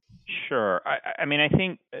women? sure. I mean, I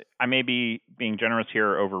think I may be being generous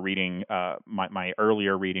here over reading my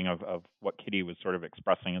earlier reading of what Kitty was sort of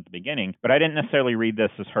expressing at the beginning, but I didn't necessarily read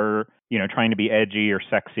this as her, trying to be edgy or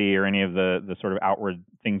sexy or any of the sort of outward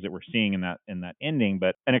things that we're seeing in that ending,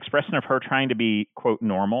 but an expression of her trying to be, quote,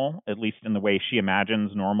 normal, at least in the way she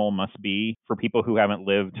imagines normal must be for people who haven't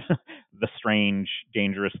lived the strange,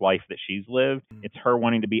 dangerous life that she's lived. It's her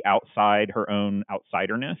wanting to be outside her own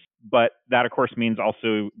outsiderness, but that of course means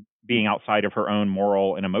also being outside of her own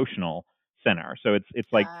moral and emotional center. So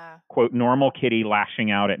it's like, quote, normal Kitty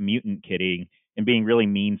lashing out at mutant Kitty and being really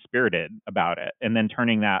mean spirited about it, and then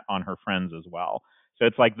turning that on her friends as well. So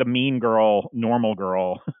it's like the mean girl, normal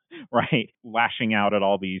girl, right, lashing out at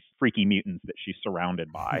all these freaky mutants that she's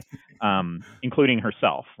surrounded by, including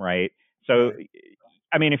herself, right? So, Right.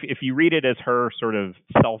 I mean, if you read it as her sort of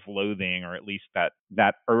self-loathing, or at least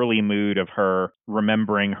that early mood of her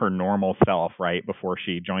remembering her normal self, right, before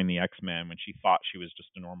she joined the X-Men, when she thought she was just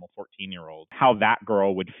a normal 14-year-old, how that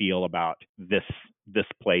girl would feel about this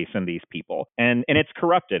place and these people, and it's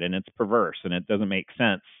corrupted and it's perverse and it doesn't make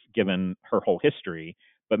sense given her whole history.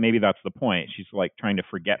 But maybe that's the point. She's like trying to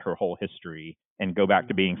forget her whole history and go back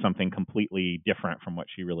to being something completely different from what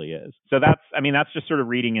she really is. So that's just sort of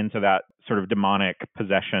reading into that sort of demonic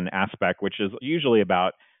possession aspect, which is usually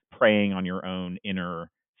about preying on your own inner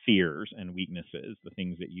fears and weaknesses, the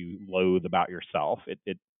things that you loathe about yourself.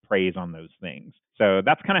 It preys on those things. So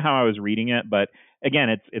that's kind of how I was reading it. But again,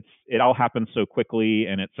 it all happens so quickly,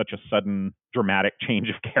 and it's such a sudden, dramatic change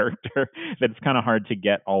of character that it's kind of hard to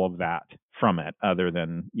get all of that from it, other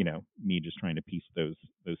than me just trying to piece those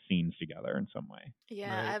scenes together in some way.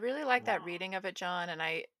 Yeah, Right. I really like that reading of it, John, and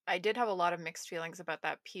I did have a lot of mixed feelings about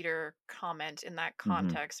that Peter comment in that Mm-hmm.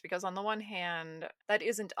 context because on the one hand, that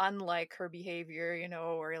isn't unlike her behavior,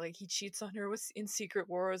 where like he cheats on her in Secret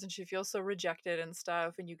Wars and she feels so rejected and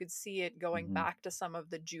stuff, and you could see it going Mm-hmm. back to some of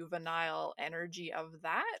the juvenile energy of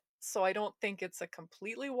that. So I don't think it's a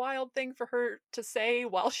completely wild thing for her to say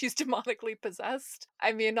while she's demonically possessed.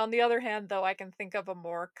 I mean, on the other hand, though, I can think of a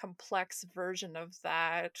more complex version of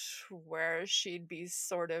that where she'd be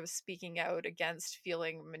sort of speaking out against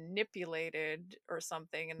feeling manipulated or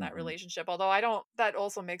something in that Mm-hmm. relationship. Although that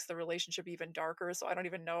also makes the relationship even darker. So I don't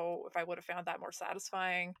even know if I would have found that more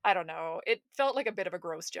satisfying. I don't know. It felt like a bit of a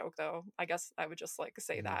gross joke, though. I guess I would just like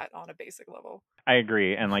say that on a basic level. I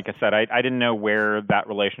agree. And like I said, I didn't know where that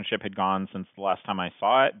relationship had gone since the last time I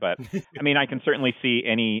saw it. But I mean, I can certainly see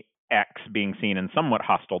any X being seen in somewhat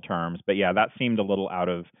hostile terms. But yeah, that seemed a little out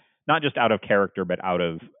of not just out of character, but out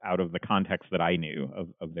of the context that I knew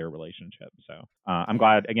of their relationship. So I'm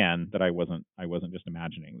glad again that I wasn't just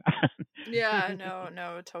imagining that. Yeah,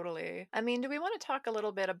 no, totally. I mean, do we want to talk a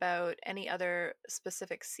little bit about any other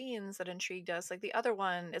specific scenes that intrigued us? Like the other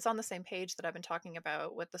one is on the same page that I've been talking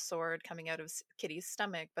about with the sword coming out of Kitty's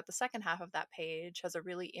stomach, but the second half of that page has a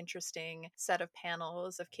really interesting set of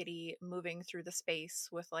panels of Kitty moving through the space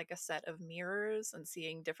with like a set of mirrors and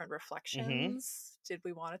seeing different reflections. Did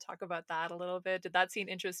we want to talk about that a little bit? Did that scene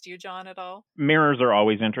interest you, John, at all? Mirrors are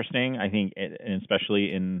always interesting, I think, and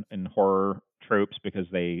especially in horror tropes, because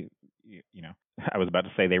they, you know, I was about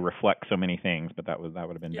to say they reflect so many things, but that would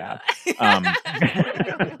have been Yeah. bad.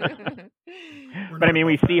 We're But I not mean,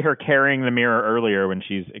 we above see that. her carrying the mirror earlier when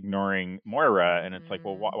she's ignoring Moira, and it's like,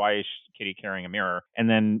 well, Mhm. why is Kitty carrying a mirror? And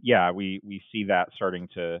then, yeah, we see that starting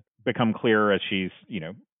to become clear as she's, you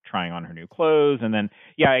know, trying on her new clothes. And then,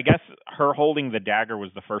 yeah, I guess her holding the dagger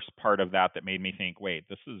was the first part of that made me think, wait,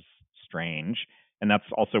 this is strange. And that's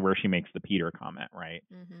also where she makes the Peter comment, right?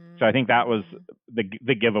 So I think that was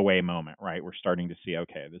the giveaway moment, right? We're starting to see,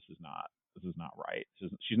 okay, this is not right.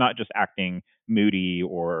 She's not just acting moody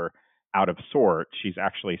or out of sorts. She's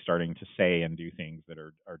actually starting to say and do things that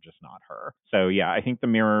are just not her. So yeah, I think the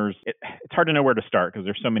mirrors. It's hard to know where to start because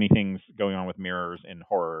there's so many things going on with mirrors in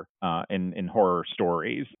horror, in horror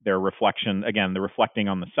stories. They're reflection, again, the reflecting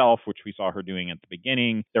on the self, which we saw her doing at the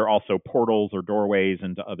beginning. They're also portals or doorways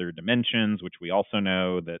into other dimensions, which we also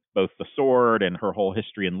know that both the sword and her whole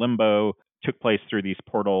history in limbo took place through these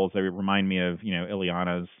portals. They remind me of, you know,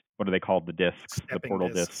 Ileana's, what are they called? The discs, the Stepping portal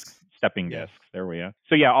discs. stepping Yeah. discs. There we go.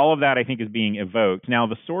 So yeah, all of that I think is being evoked. Now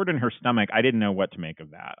the sword in her stomach, I didn't know what to make of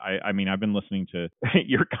that. I mean, I've been listening to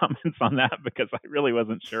your comments on that because I really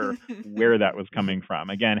wasn't sure where that was coming from.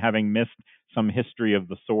 Again, having missed some history of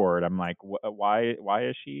the sword, I'm like, why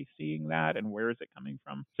is she seeing that, and where is it coming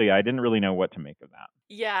from? So yeah, I didn't really know what to make of that.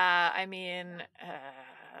 Yeah, I mean,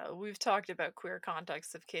 we've talked about queer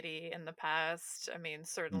contexts of Kitty in the past. I mean,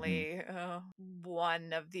 certainly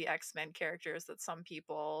one of the X-Men characters that some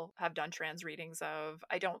people have done trans readings of.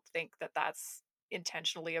 I don't think that that's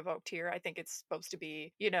intentionally evoked here. I think it's supposed to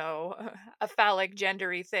be, you know, a phallic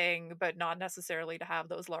gendery thing, but not necessarily to have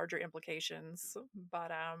those larger implications.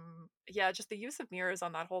 But yeah, just the use of mirrors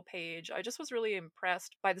on that whole page. I just was really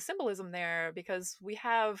impressed by the symbolism there because we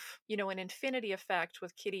have, you know, an infinity effect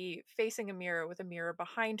with Kitty facing a mirror with a mirror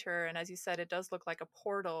behind her, and as you said, it does look like a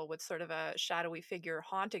portal with sort of a shadowy figure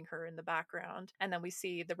haunting her in the background. And then we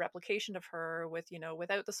see the replication of her with, you know,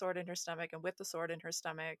 without the sword in her stomach and with the sword in her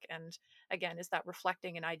stomach. And again, is that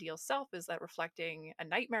reflecting an ideal self? Is that reflecting a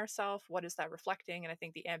nightmare self? What is that reflecting? And I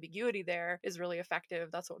think the ambiguity there is really effective.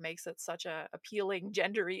 That's what makes it such a appealing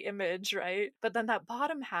gendery image, right? But then that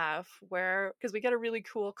bottom half where, because we get a really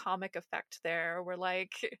cool comic effect there where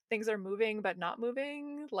like things are moving but not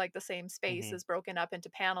moving, like the same space is broken up into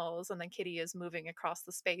panels and then Kitty is moving across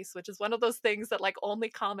the space, which is one of those things that like only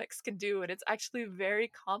comics can do, and it's actually very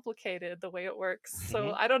complicated the way it works.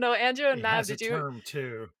 So I don't know, Andrew and It Mav, has a did you? term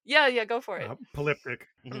too. Yeah, go for it. Polyptic.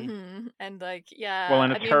 And like, Well, yeah,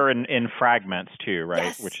 and I it's mean, her in fragments too, right?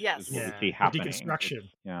 yes, Which is what we yes. Yeah. see The happening. deconstruction.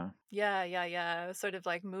 Yeah. Yeah. Sort of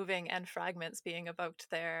like moving and fragments being evoked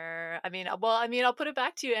there. I mean, well, I mean, I'll put it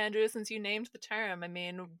back to you, Andrew, since you named the term. I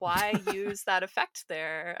mean, why use that effect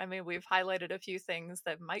there? I mean, we've highlighted a few things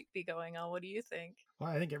that might be going on. What do you think? Well,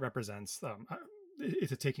 I think it represents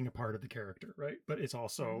it's a taking apart of the character, right? But it's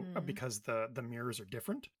also because the mirrors are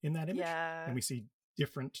different in that image, and Yeah. we see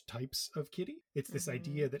different types of Kitty. It's this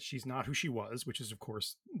idea that she's not who she was, which is of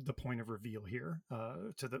course the point of reveal here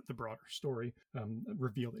to the broader story.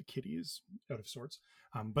 Reveal that Kitty is out of sorts,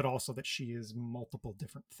 but also that she is multiple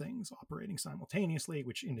different things operating simultaneously,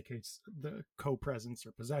 which indicates the co-presence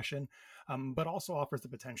or possession, but also offers the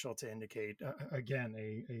potential to indicate again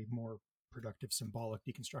a more productive symbolic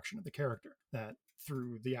deconstruction of the character, that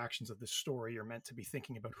through the actions of this story you're meant to be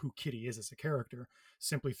thinking about who Kitty is as a character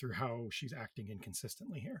simply through how she's acting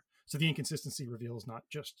inconsistently here. So the inconsistency reveals not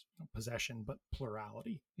just possession but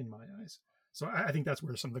plurality in my eyes. So I think that's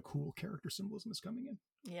where some of the cool character symbolism is coming in.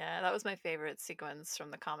 Yeah, that was my favorite sequence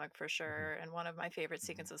from the comic for sure, and one of my favorite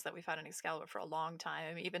sequences that we've had in Excalibur for a long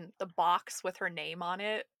time. Even the box with her name on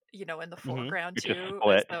it, you know, in the foreground Which is too, as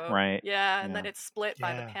split, though, right? yeah, and Yeah. then it's split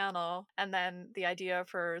by the Yeah. panel, and then the idea of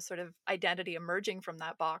her sort of identity emerging from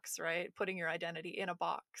that box, right? Putting your identity in a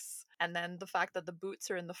box. And then the fact that the boots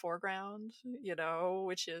are in the foreground, you know,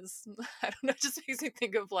 which is, I don't know, just makes me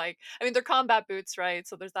think of like, I mean, they're combat boots, right?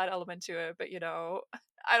 So there's that element to it, but you know,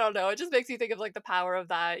 I don't know. It just makes you think of like the power of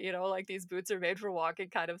that, like these boots are made for walking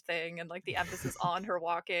kind of thing, and like the emphasis on her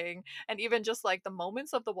walking, and even just like the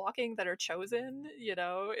moments of the walking that are chosen.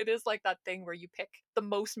 It is like that thing where you pick the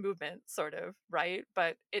most movement, sort of, right?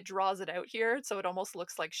 But it draws it out here, so it almost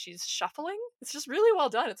looks like she's shuffling. It's just really well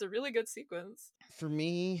done. It's a really good sequence. For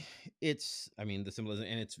me, I mean, the symbolism,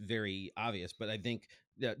 and it's very obvious, but I think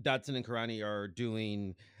that Dodson and Karani are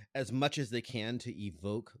doing as much as they can to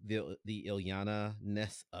evoke the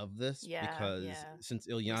Ilyana-ness of this, Yeah, because yeah. since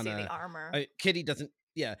We see the Ilyana, armor. Kitty doesn't.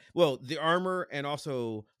 Yeah, well, the armor and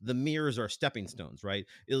also the mirrors are stepping stones, right?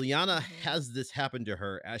 Ilyana Mhm. has this happen to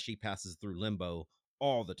her as she passes through limbo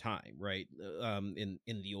all the time, right? In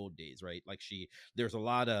the old days, right? Like there's a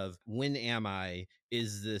lot of when am I?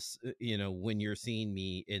 Is this when you're seeing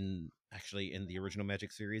me in the original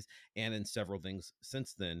Magic series and in several things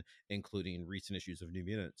since then, including recent issues of New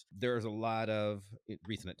Mutants. There's a lot of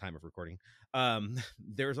recent at time of recording.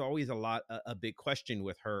 There's always a big question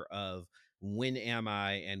with her of when am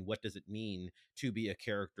I and what does it mean to be a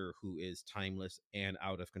character who is timeless and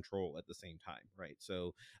out of control at the same time, right?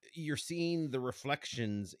 So you're seeing the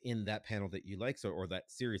reflections in that panel that you like, or that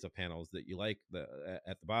series of panels that you like,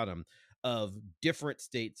 at the bottom, of different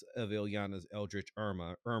states of Ilyana's eldritch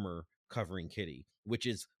armor covering Kitty, which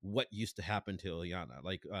is what used to happen to Ilyana.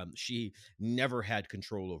 Like, she never had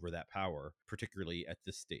control over that power, particularly at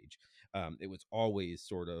this stage. It was always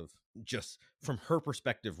sort of just from her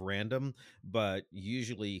perspective random, but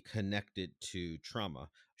usually connected to trauma.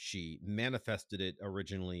 She manifested it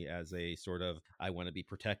originally as a sort of, I want to be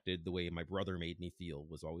protected the way my brother made me feel,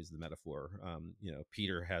 was always the metaphor.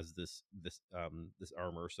 Peter has this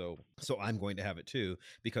armor, so I'm going to have it too,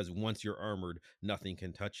 because once you're armored, nothing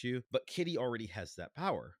can touch you. But Kitty already has that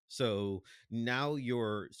power. So now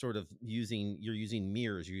you're using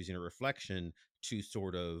mirrors, you're using a reflection to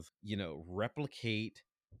sort of, replicate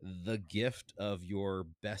the gift of your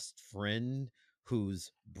best friend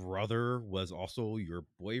whose brother was also your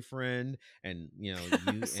boyfriend, and you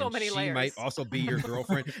So and many she might layers. also be your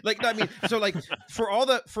girlfriend. Like, I mean, so like for all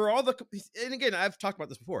the and again, I've talked about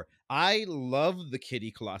this before, I love the Kitty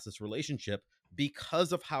Colossus relationship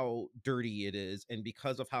because of how dirty it is and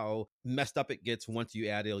because of how messed up it gets once you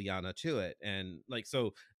add Ilyana to it. And like,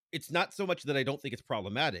 so it's not so much that I don't think it's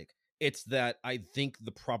problematic, it's that I think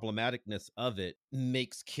the problematicness of it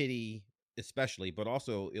makes Kitty especially, but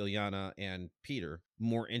also Ilyana and Peter,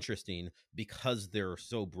 more interesting because they're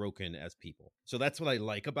so broken as people. So that's what I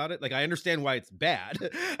like about it. Like, I understand why it's bad,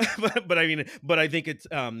 but I mean, but I think it's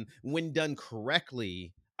when done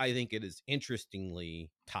correctly, I think it is interestingly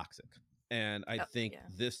toxic. And I think Yeah.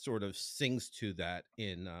 this sort of sings to that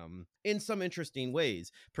in some interesting ways,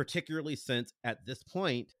 particularly since at this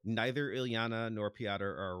point neither Ilyana nor Piotr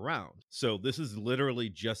are around. So this is literally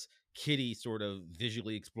just Kitty sort of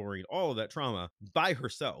visually exploring all of that trauma by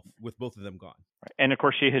herself with both of them gone. And of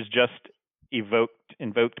course, she has just invoked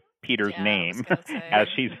Peter's Yeah, I was name gonna say. as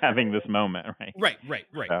she's having this moment, right? Right.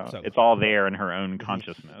 So it's all there in her own Mhm.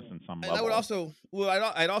 consciousness in some And level. I would also,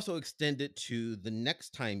 I'd also extend it to the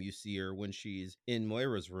next time you see her when she's in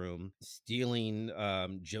Moira's room stealing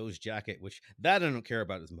Joe's jacket, which that I don't care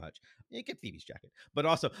about as much. You get Phoebe's jacket, but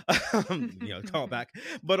also, call it back.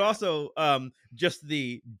 But also, just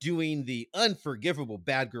the doing the unforgivable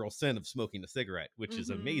bad girl sin of smoking a cigarette, which is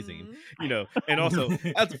amazing. And also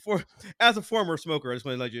as a former smoker, I just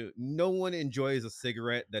want to let you, no one enjoys a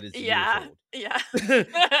cigarette that is years Yeah, old. yeah.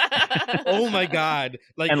 Oh my god!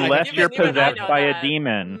 Like, Unless you're Even I possessed know by a that.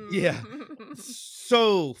 demon. yeah, Mm.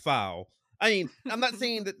 so foul. I mean, I'm not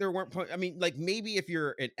saying that there weren't. I mean, like, maybe if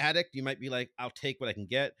you're an addict, you might be like, "I'll take what I can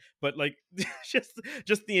get." But like, just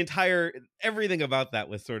the entire everything about that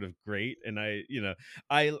was sort of great, and I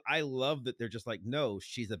love that they're just like, no,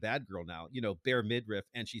 she's a bad girl now. Bare midriff,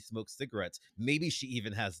 and she smokes cigarettes. Maybe she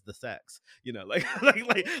even has the sex. But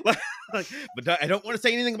I don't want to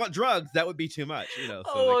say anything about drugs. That would be too much. So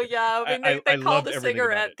Oh like, yeah, I mean I they call loved the everything about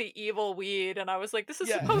cigarette it. the evil weed, and I was like, this is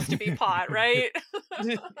Yeah. supposed to be pot, right?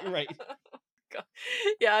 Right. God.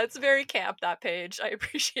 Yeah, it's very camp, that page. I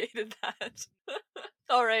appreciated that.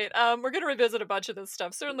 All right, we're gonna revisit a bunch of this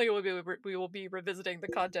stuff. Certainly, we will be revisiting the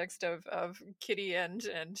context of Kitty and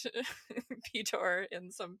Peter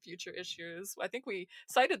in some future issues. I think we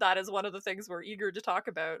cited that as one of the things we're eager to talk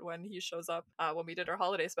about when he shows up when we did our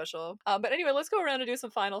holiday special. But anyway, let's go around and do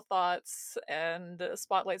some final thoughts and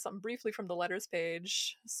spotlight something briefly from the letters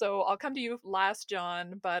page. So I'll come to you last,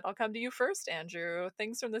 John, but I'll come to you first, Andrew.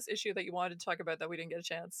 Things from this issue that you wanted to talk about that we didn't get a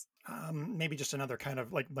chance. Maybe just another kind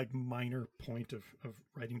of like minor point of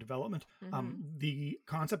writing development. Mm-hmm. The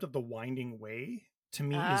concept of the winding way to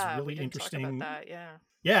me is We really didn't talk about interesting. that. Yeah.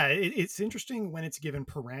 Yeah, it's interesting when it's given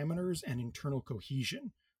parameters and internal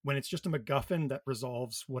cohesion. When it's just a MacGuffin that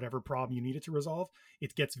resolves whatever problem you need it to resolve,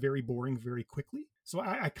 it gets very boring very quickly. So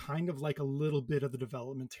I kind of like a little bit of the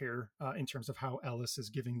development here in terms of how Ellis is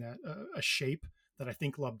giving that a shape that I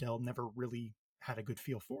think Lobdell never really had a good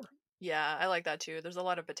feel for. Yeah, I like that too. There's a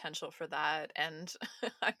lot of potential for that. And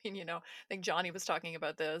I mean, I think Johnny was talking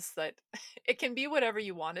about this, that it can be whatever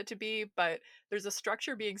you want it to be, but there's a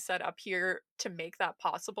structure being set up here to make that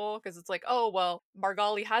possible. Because it's like, oh, well,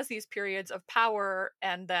 Margali has these periods of power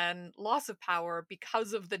and then loss of power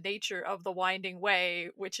because of the nature of the Winding Way,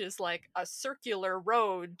 which is like a circular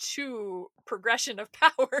road to progression of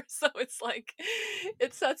power. So it's like,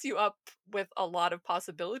 it sets you up with a lot of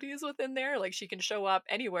possibilities within there. Like she can show up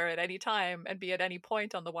anywhere at any time and be at any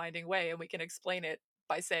point on the Winding Way, and we can explain it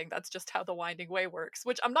by saying that's just how the Winding Way works,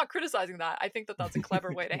 which I'm not criticizing that. I think that that's a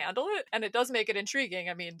clever way to handle it, and it does make it intriguing.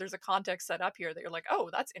 I mean, there's a context set up here that you're like, oh,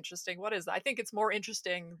 that's interesting. What is that? I think it's more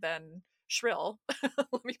interesting than Shrill.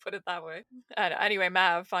 Let me put it that way. Anyway,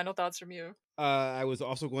 Mav, final thoughts from you. I was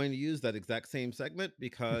also going to use that exact same segment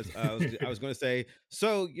because I was going to say,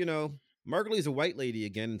 so, Margulies a white lady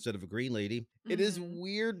again instead of a green lady. It is Mhm.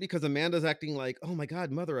 weird because Amanda's acting like, oh my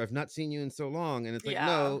God, mother, I've not seen you in so long. And it's like,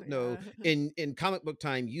 Yeah, no. yeah. In comic book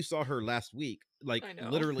time, you saw her last week, like I know.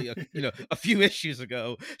 literally, a few issues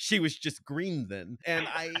ago. She was just green then. And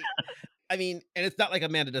I mean, and it's not like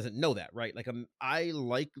Amanda doesn't know that, right? Like, I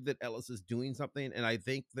like that Ellis is doing something, and I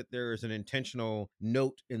think that there is an intentional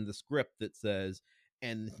note in the script that says,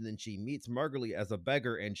 and then she meets Marguerite as a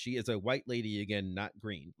beggar, and she is a white lady again, not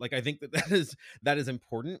green. Like, I think that is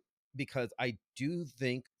important because I do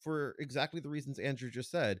think, for exactly the reasons Andrew just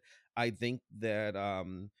said, I think that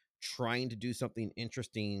trying to do something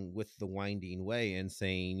interesting with the Winding Way and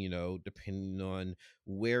saying, depending on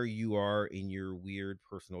where you are in your weird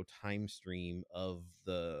personal time stream of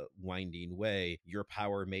the Winding Way, your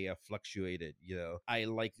power may have fluctuated. I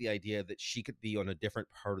like the idea that she could be on a different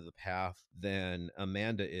part of the path than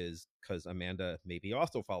Amanda is, because Amanda maybe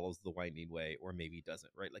also follows the Winding Way or maybe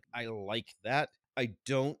doesn't, right? Like, I like that. I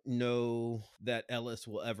don't know that Ellis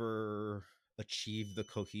will ever achieve the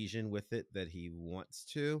cohesion with it that he wants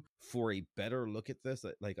to. For a better look at this,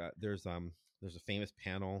 there's a famous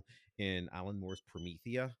panel in Alan Moore's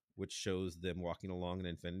Promethea, which shows them walking along an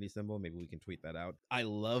infinity symbol. Maybe we can tweet that out. I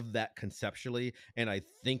love that conceptually, and I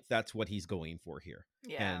think that's what he's going for here.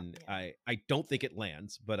 Yeah, And yeah. I don't think it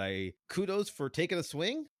lands, but I kudos for taking a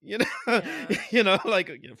swing. Yeah.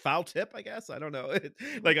 Foul tip, I guess. I don't know.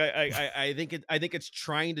 I think it's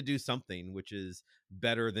trying to do something, which is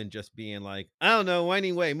better than just being like, I don't know,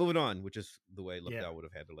 Winding Way, moving on, which is the way Yeah. Lipdell would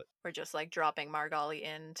have handled it. Or just like dropping Margali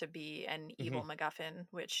in to be an evil Mm-hmm. MacGuffin,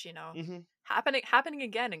 which Mm-hmm. happening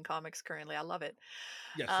again in comics currently. I love it.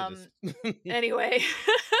 Yes, it is. Anyway,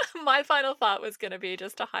 my final thought was going to be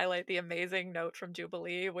just to highlight the amazing note from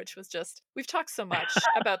Jubilee, which was just, we've talked so much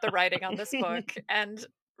about the writing on this book, and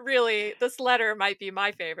really, this letter might be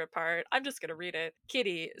my favorite part. I'm just going to read it.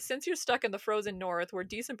 Kitty, since you're stuck in the frozen north where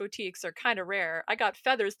decent boutiques are kind of rare, I got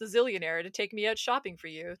Feathers the Zillionaire to take me out shopping for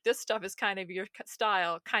you. This stuff is kind of your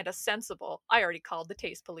style, kind of sensible. I already called the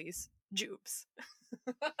taste police. Jubes.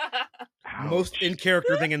 Most in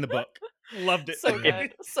character thing in the book. Loved it. So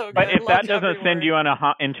good. So good. But if that Loved doesn't every send word. you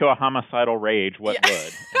into a homicidal rage, what Yeah.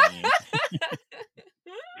 would? I mean,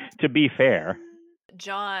 to be fair.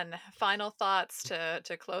 John, final thoughts to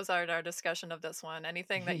close out our discussion of this one.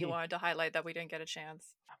 Anything that you wanted to highlight that we didn't get a chance?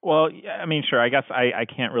 Well, yeah, I mean, sure. I guess I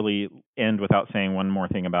can't really end without saying one more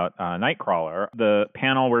thing about Nightcrawler. The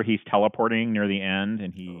panel where he's teleporting near the end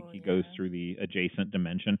and he goes through the adjacent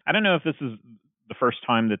dimension. I don't know if this is the first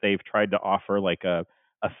time that they've tried to offer like a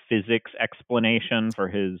physics explanation for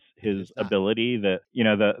his ability, that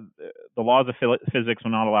the laws of physics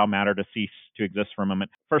will not allow matter to cease to exist for a moment.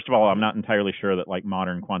 First of all, I'm not entirely sure that like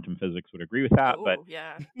modern quantum physics would agree with that, but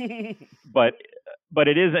yeah. but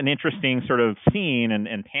it is an interesting sort of scene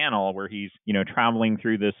and panel where he's traveling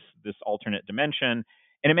through this alternate dimension.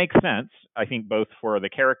 And it makes sense, I think, both for the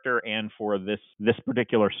character and for this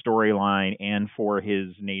particular storyline and for his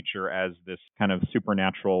nature as this kind of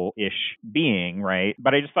supernatural-ish being, right?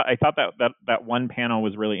 But I thought that one panel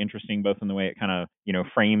was really interesting, both in the way it kind of,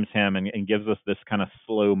 frames him and gives us this kind of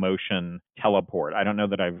slow motion teleport. I don't know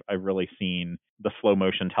that I've really seen the slow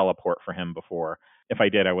motion teleport for him before. If I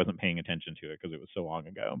did, I wasn't paying attention to it because it was so long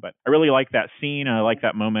ago. But I really like that scene, and I like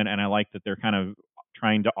that moment, and I like that they're kind of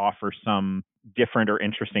trying to offer some different or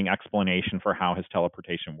interesting explanation for how his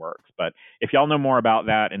teleportation works. But if y'all know more about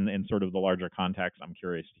that in sort of the larger context, I'm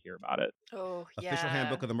curious to hear about it. Oh, yeah. Official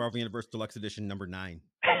Handbook of the Marvel Universe Deluxe Edition number 9.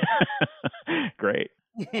 Great.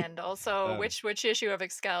 And also, Um, which issue of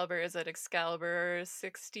Excalibur is it? Excalibur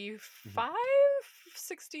 65?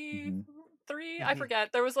 63? I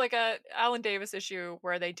forget. There was like a Alan Davis issue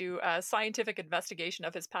where they do a scientific investigation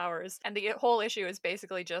of his powers, and the whole issue is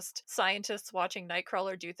basically just scientists watching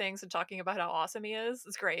Nightcrawler do things and talking about how awesome he is.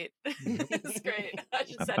 It's great. It's great. I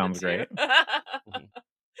should That send sounds it to you.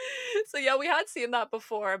 So yeah, we had seen that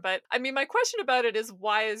before, but I mean, my question about it is,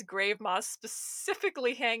 why is Grave Moss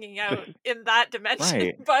specifically hanging out in that dimension?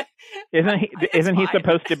 Right. But Isn't he it's fine.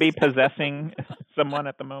 supposed to be possessing someone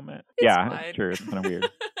at the moment? It's yeah, fine. it's true. It's kind of weird.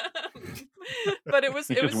 But it was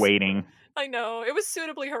He's just waiting. I know, it was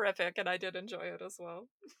suitably horrific, and I did enjoy it as well.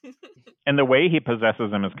 And the way he possesses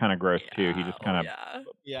him is kind of gross too. He just kind of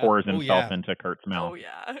pours Oh, himself yeah. into Kurt's mouth. Oh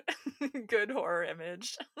yeah. Good horror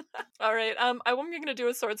image. All right. I'm gonna do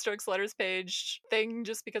a Sword Strokes letters page thing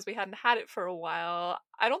just because we hadn't had it for a while.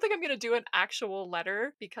 I don't think I'm gonna do an actual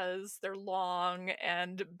letter because they're long,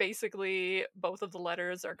 and basically both of the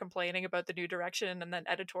letters are complaining about the new direction, and then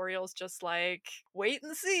editorial's just like, wait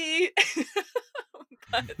and see.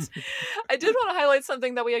 But I did want to highlight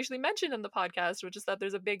something that we actually mentioned in the podcast, which is that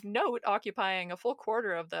there's a big note occupying a full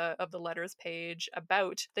quarter of the letters page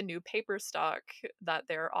about the new paper stock that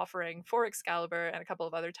they're offering for Excalibur and a couple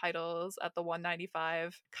of other titles at the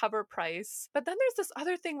 $195 cover price. But then there's this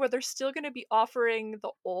other thing where they're still going to be offering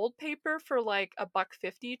the old paper for like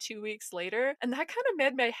 $1.50 2 weeks later, and that kind of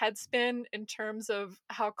made my head spin in terms of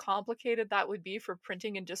how complicated that would be for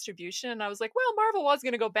printing and distribution. And I was like, well, Marvel was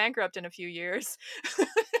going to go bankrupt in a few years.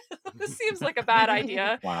 This seems like a bad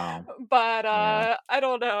idea. Wow. But Yeah. I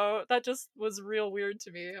don't know. That just was real weird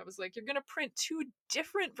to me. I was like, you're gonna print 2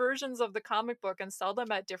 different versions of the comic book and sell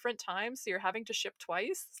them at different times, so you're having to ship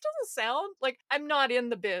twice? This doesn't sound like, I'm not in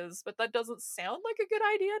the biz, but that doesn't sound like a good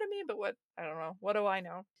idea to me. But what, I don't know. What do I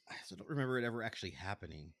know? I also don't remember it ever actually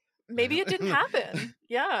happening. Maybe it didn't happen.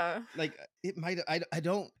 Yeah. Like, it might, I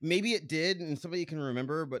don't, maybe it did, and somebody can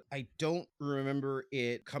remember, but I don't remember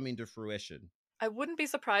it coming to fruition. I wouldn't be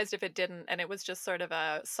surprised if it didn't, and it was just sort of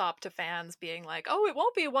a sop to fans being like, oh, it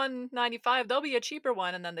won't be $195, there'll be a cheaper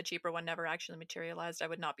one, and then the cheaper one never actually materialized. I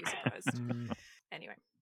would not be surprised. Anyway.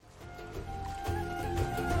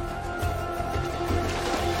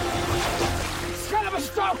 Excalibur,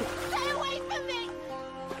 stop! Stay away from me!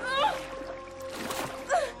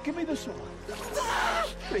 Give me the sword.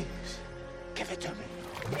 Please, give it to me.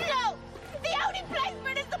 No! The only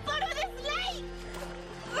placement is the bottom of this lake!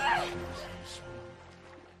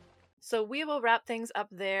 So we will wrap things up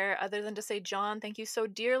there, other than to say, John, thank you so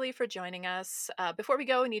dearly for joining us. Before we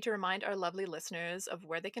go, we need to remind our lovely listeners of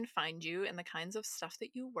where they can find you and the kinds of stuff that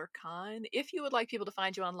you work on. If you would like people to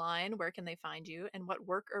find you online, where can they find you? And what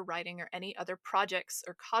work or writing or any other projects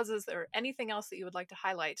or causes or anything else that you would like to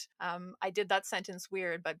highlight? I did that sentence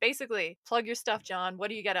weird, but basically, plug your stuff, John. What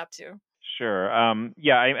do you get up to? Sure.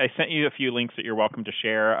 Yeah, I sent you a few links that you're welcome to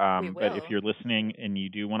share. But if will. you're listening and you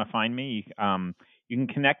do want to find me, you can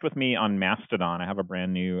connect with me on Mastodon. I have a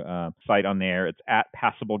brand new site on there. It's at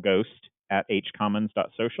passableghost at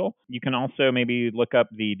hcommons.social. You can also maybe look up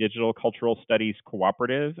the Digital Cultural Studies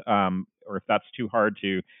Cooperative, or if that's too hard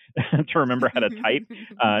to to remember how to type,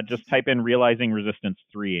 just type in Realizing Resistance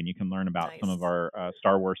 3, and you can learn about some of our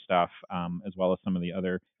Star Wars stuff, as well as some of the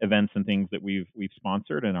other events and things that we've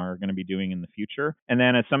sponsored and are going to be doing in the future. And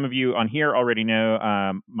then, as some of you on here already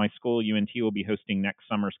know, my school, UNT, will be hosting next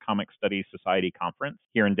summer's Comic Studies Society Conference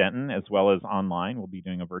here in Denton, as well as online. We'll be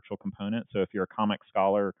doing a virtual component. So if you're a comic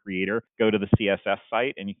scholar or creator, go to the CSS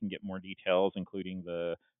site and you can get more details, including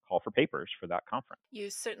the call for papers for that conference. You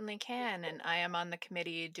certainly can, and I am on the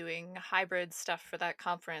committee doing hybrid stuff for that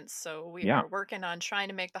conference, so we are working on trying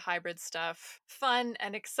to make the hybrid stuff fun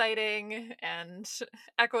and exciting and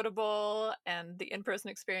equitable, and the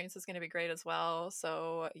in-person experience is going to be great as well.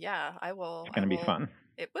 So yeah, I will. It's going to be fun.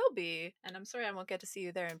 It will be, and I'm sorry I won't get to see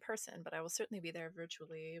you there in person, but I will certainly be there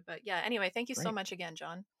virtually. But yeah, anyway, thank you so much again,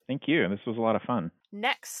 John. Thank you. This was a lot of fun.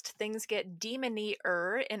 Next, things get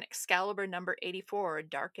demony-er in Excalibur number 84,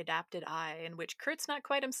 Dark Adapted Eye, in which Kurt's not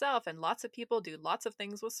quite himself and lots of people do lots of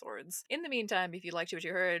things with swords. In the meantime, if you liked what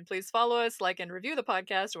you heard, please follow us, like and review the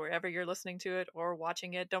podcast wherever you're listening to it or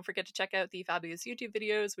watching it. Don't forget to check out the fabulous YouTube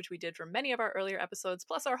videos, which we did for many of our earlier episodes,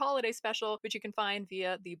 plus our holiday special, which you can find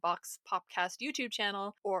via the Box Popcast YouTube channel.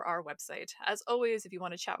 email or our website. As always, if you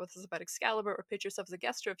want to chat with us about Excalibur or pitch yourself as a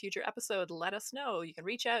guest for a future episode, let us know. You can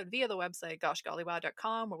reach out via the website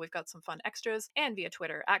goshgollywow.com, where we've got some fun extras, and via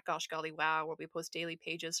Twitter at goshgollywow, where we post daily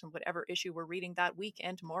pages from whatever issue we're reading that week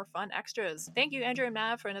and more fun extras. Thank you, Andrew and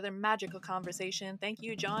Mav, for another magical conversation. Thank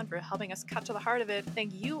you, John, for helping us cut to the heart of it.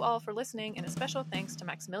 Thank you all for listening, and a special thanks to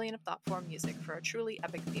Maximilian of Thoughtform Music for a truly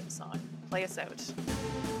epic theme song. Play us out.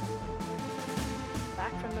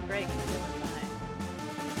 Back from the break.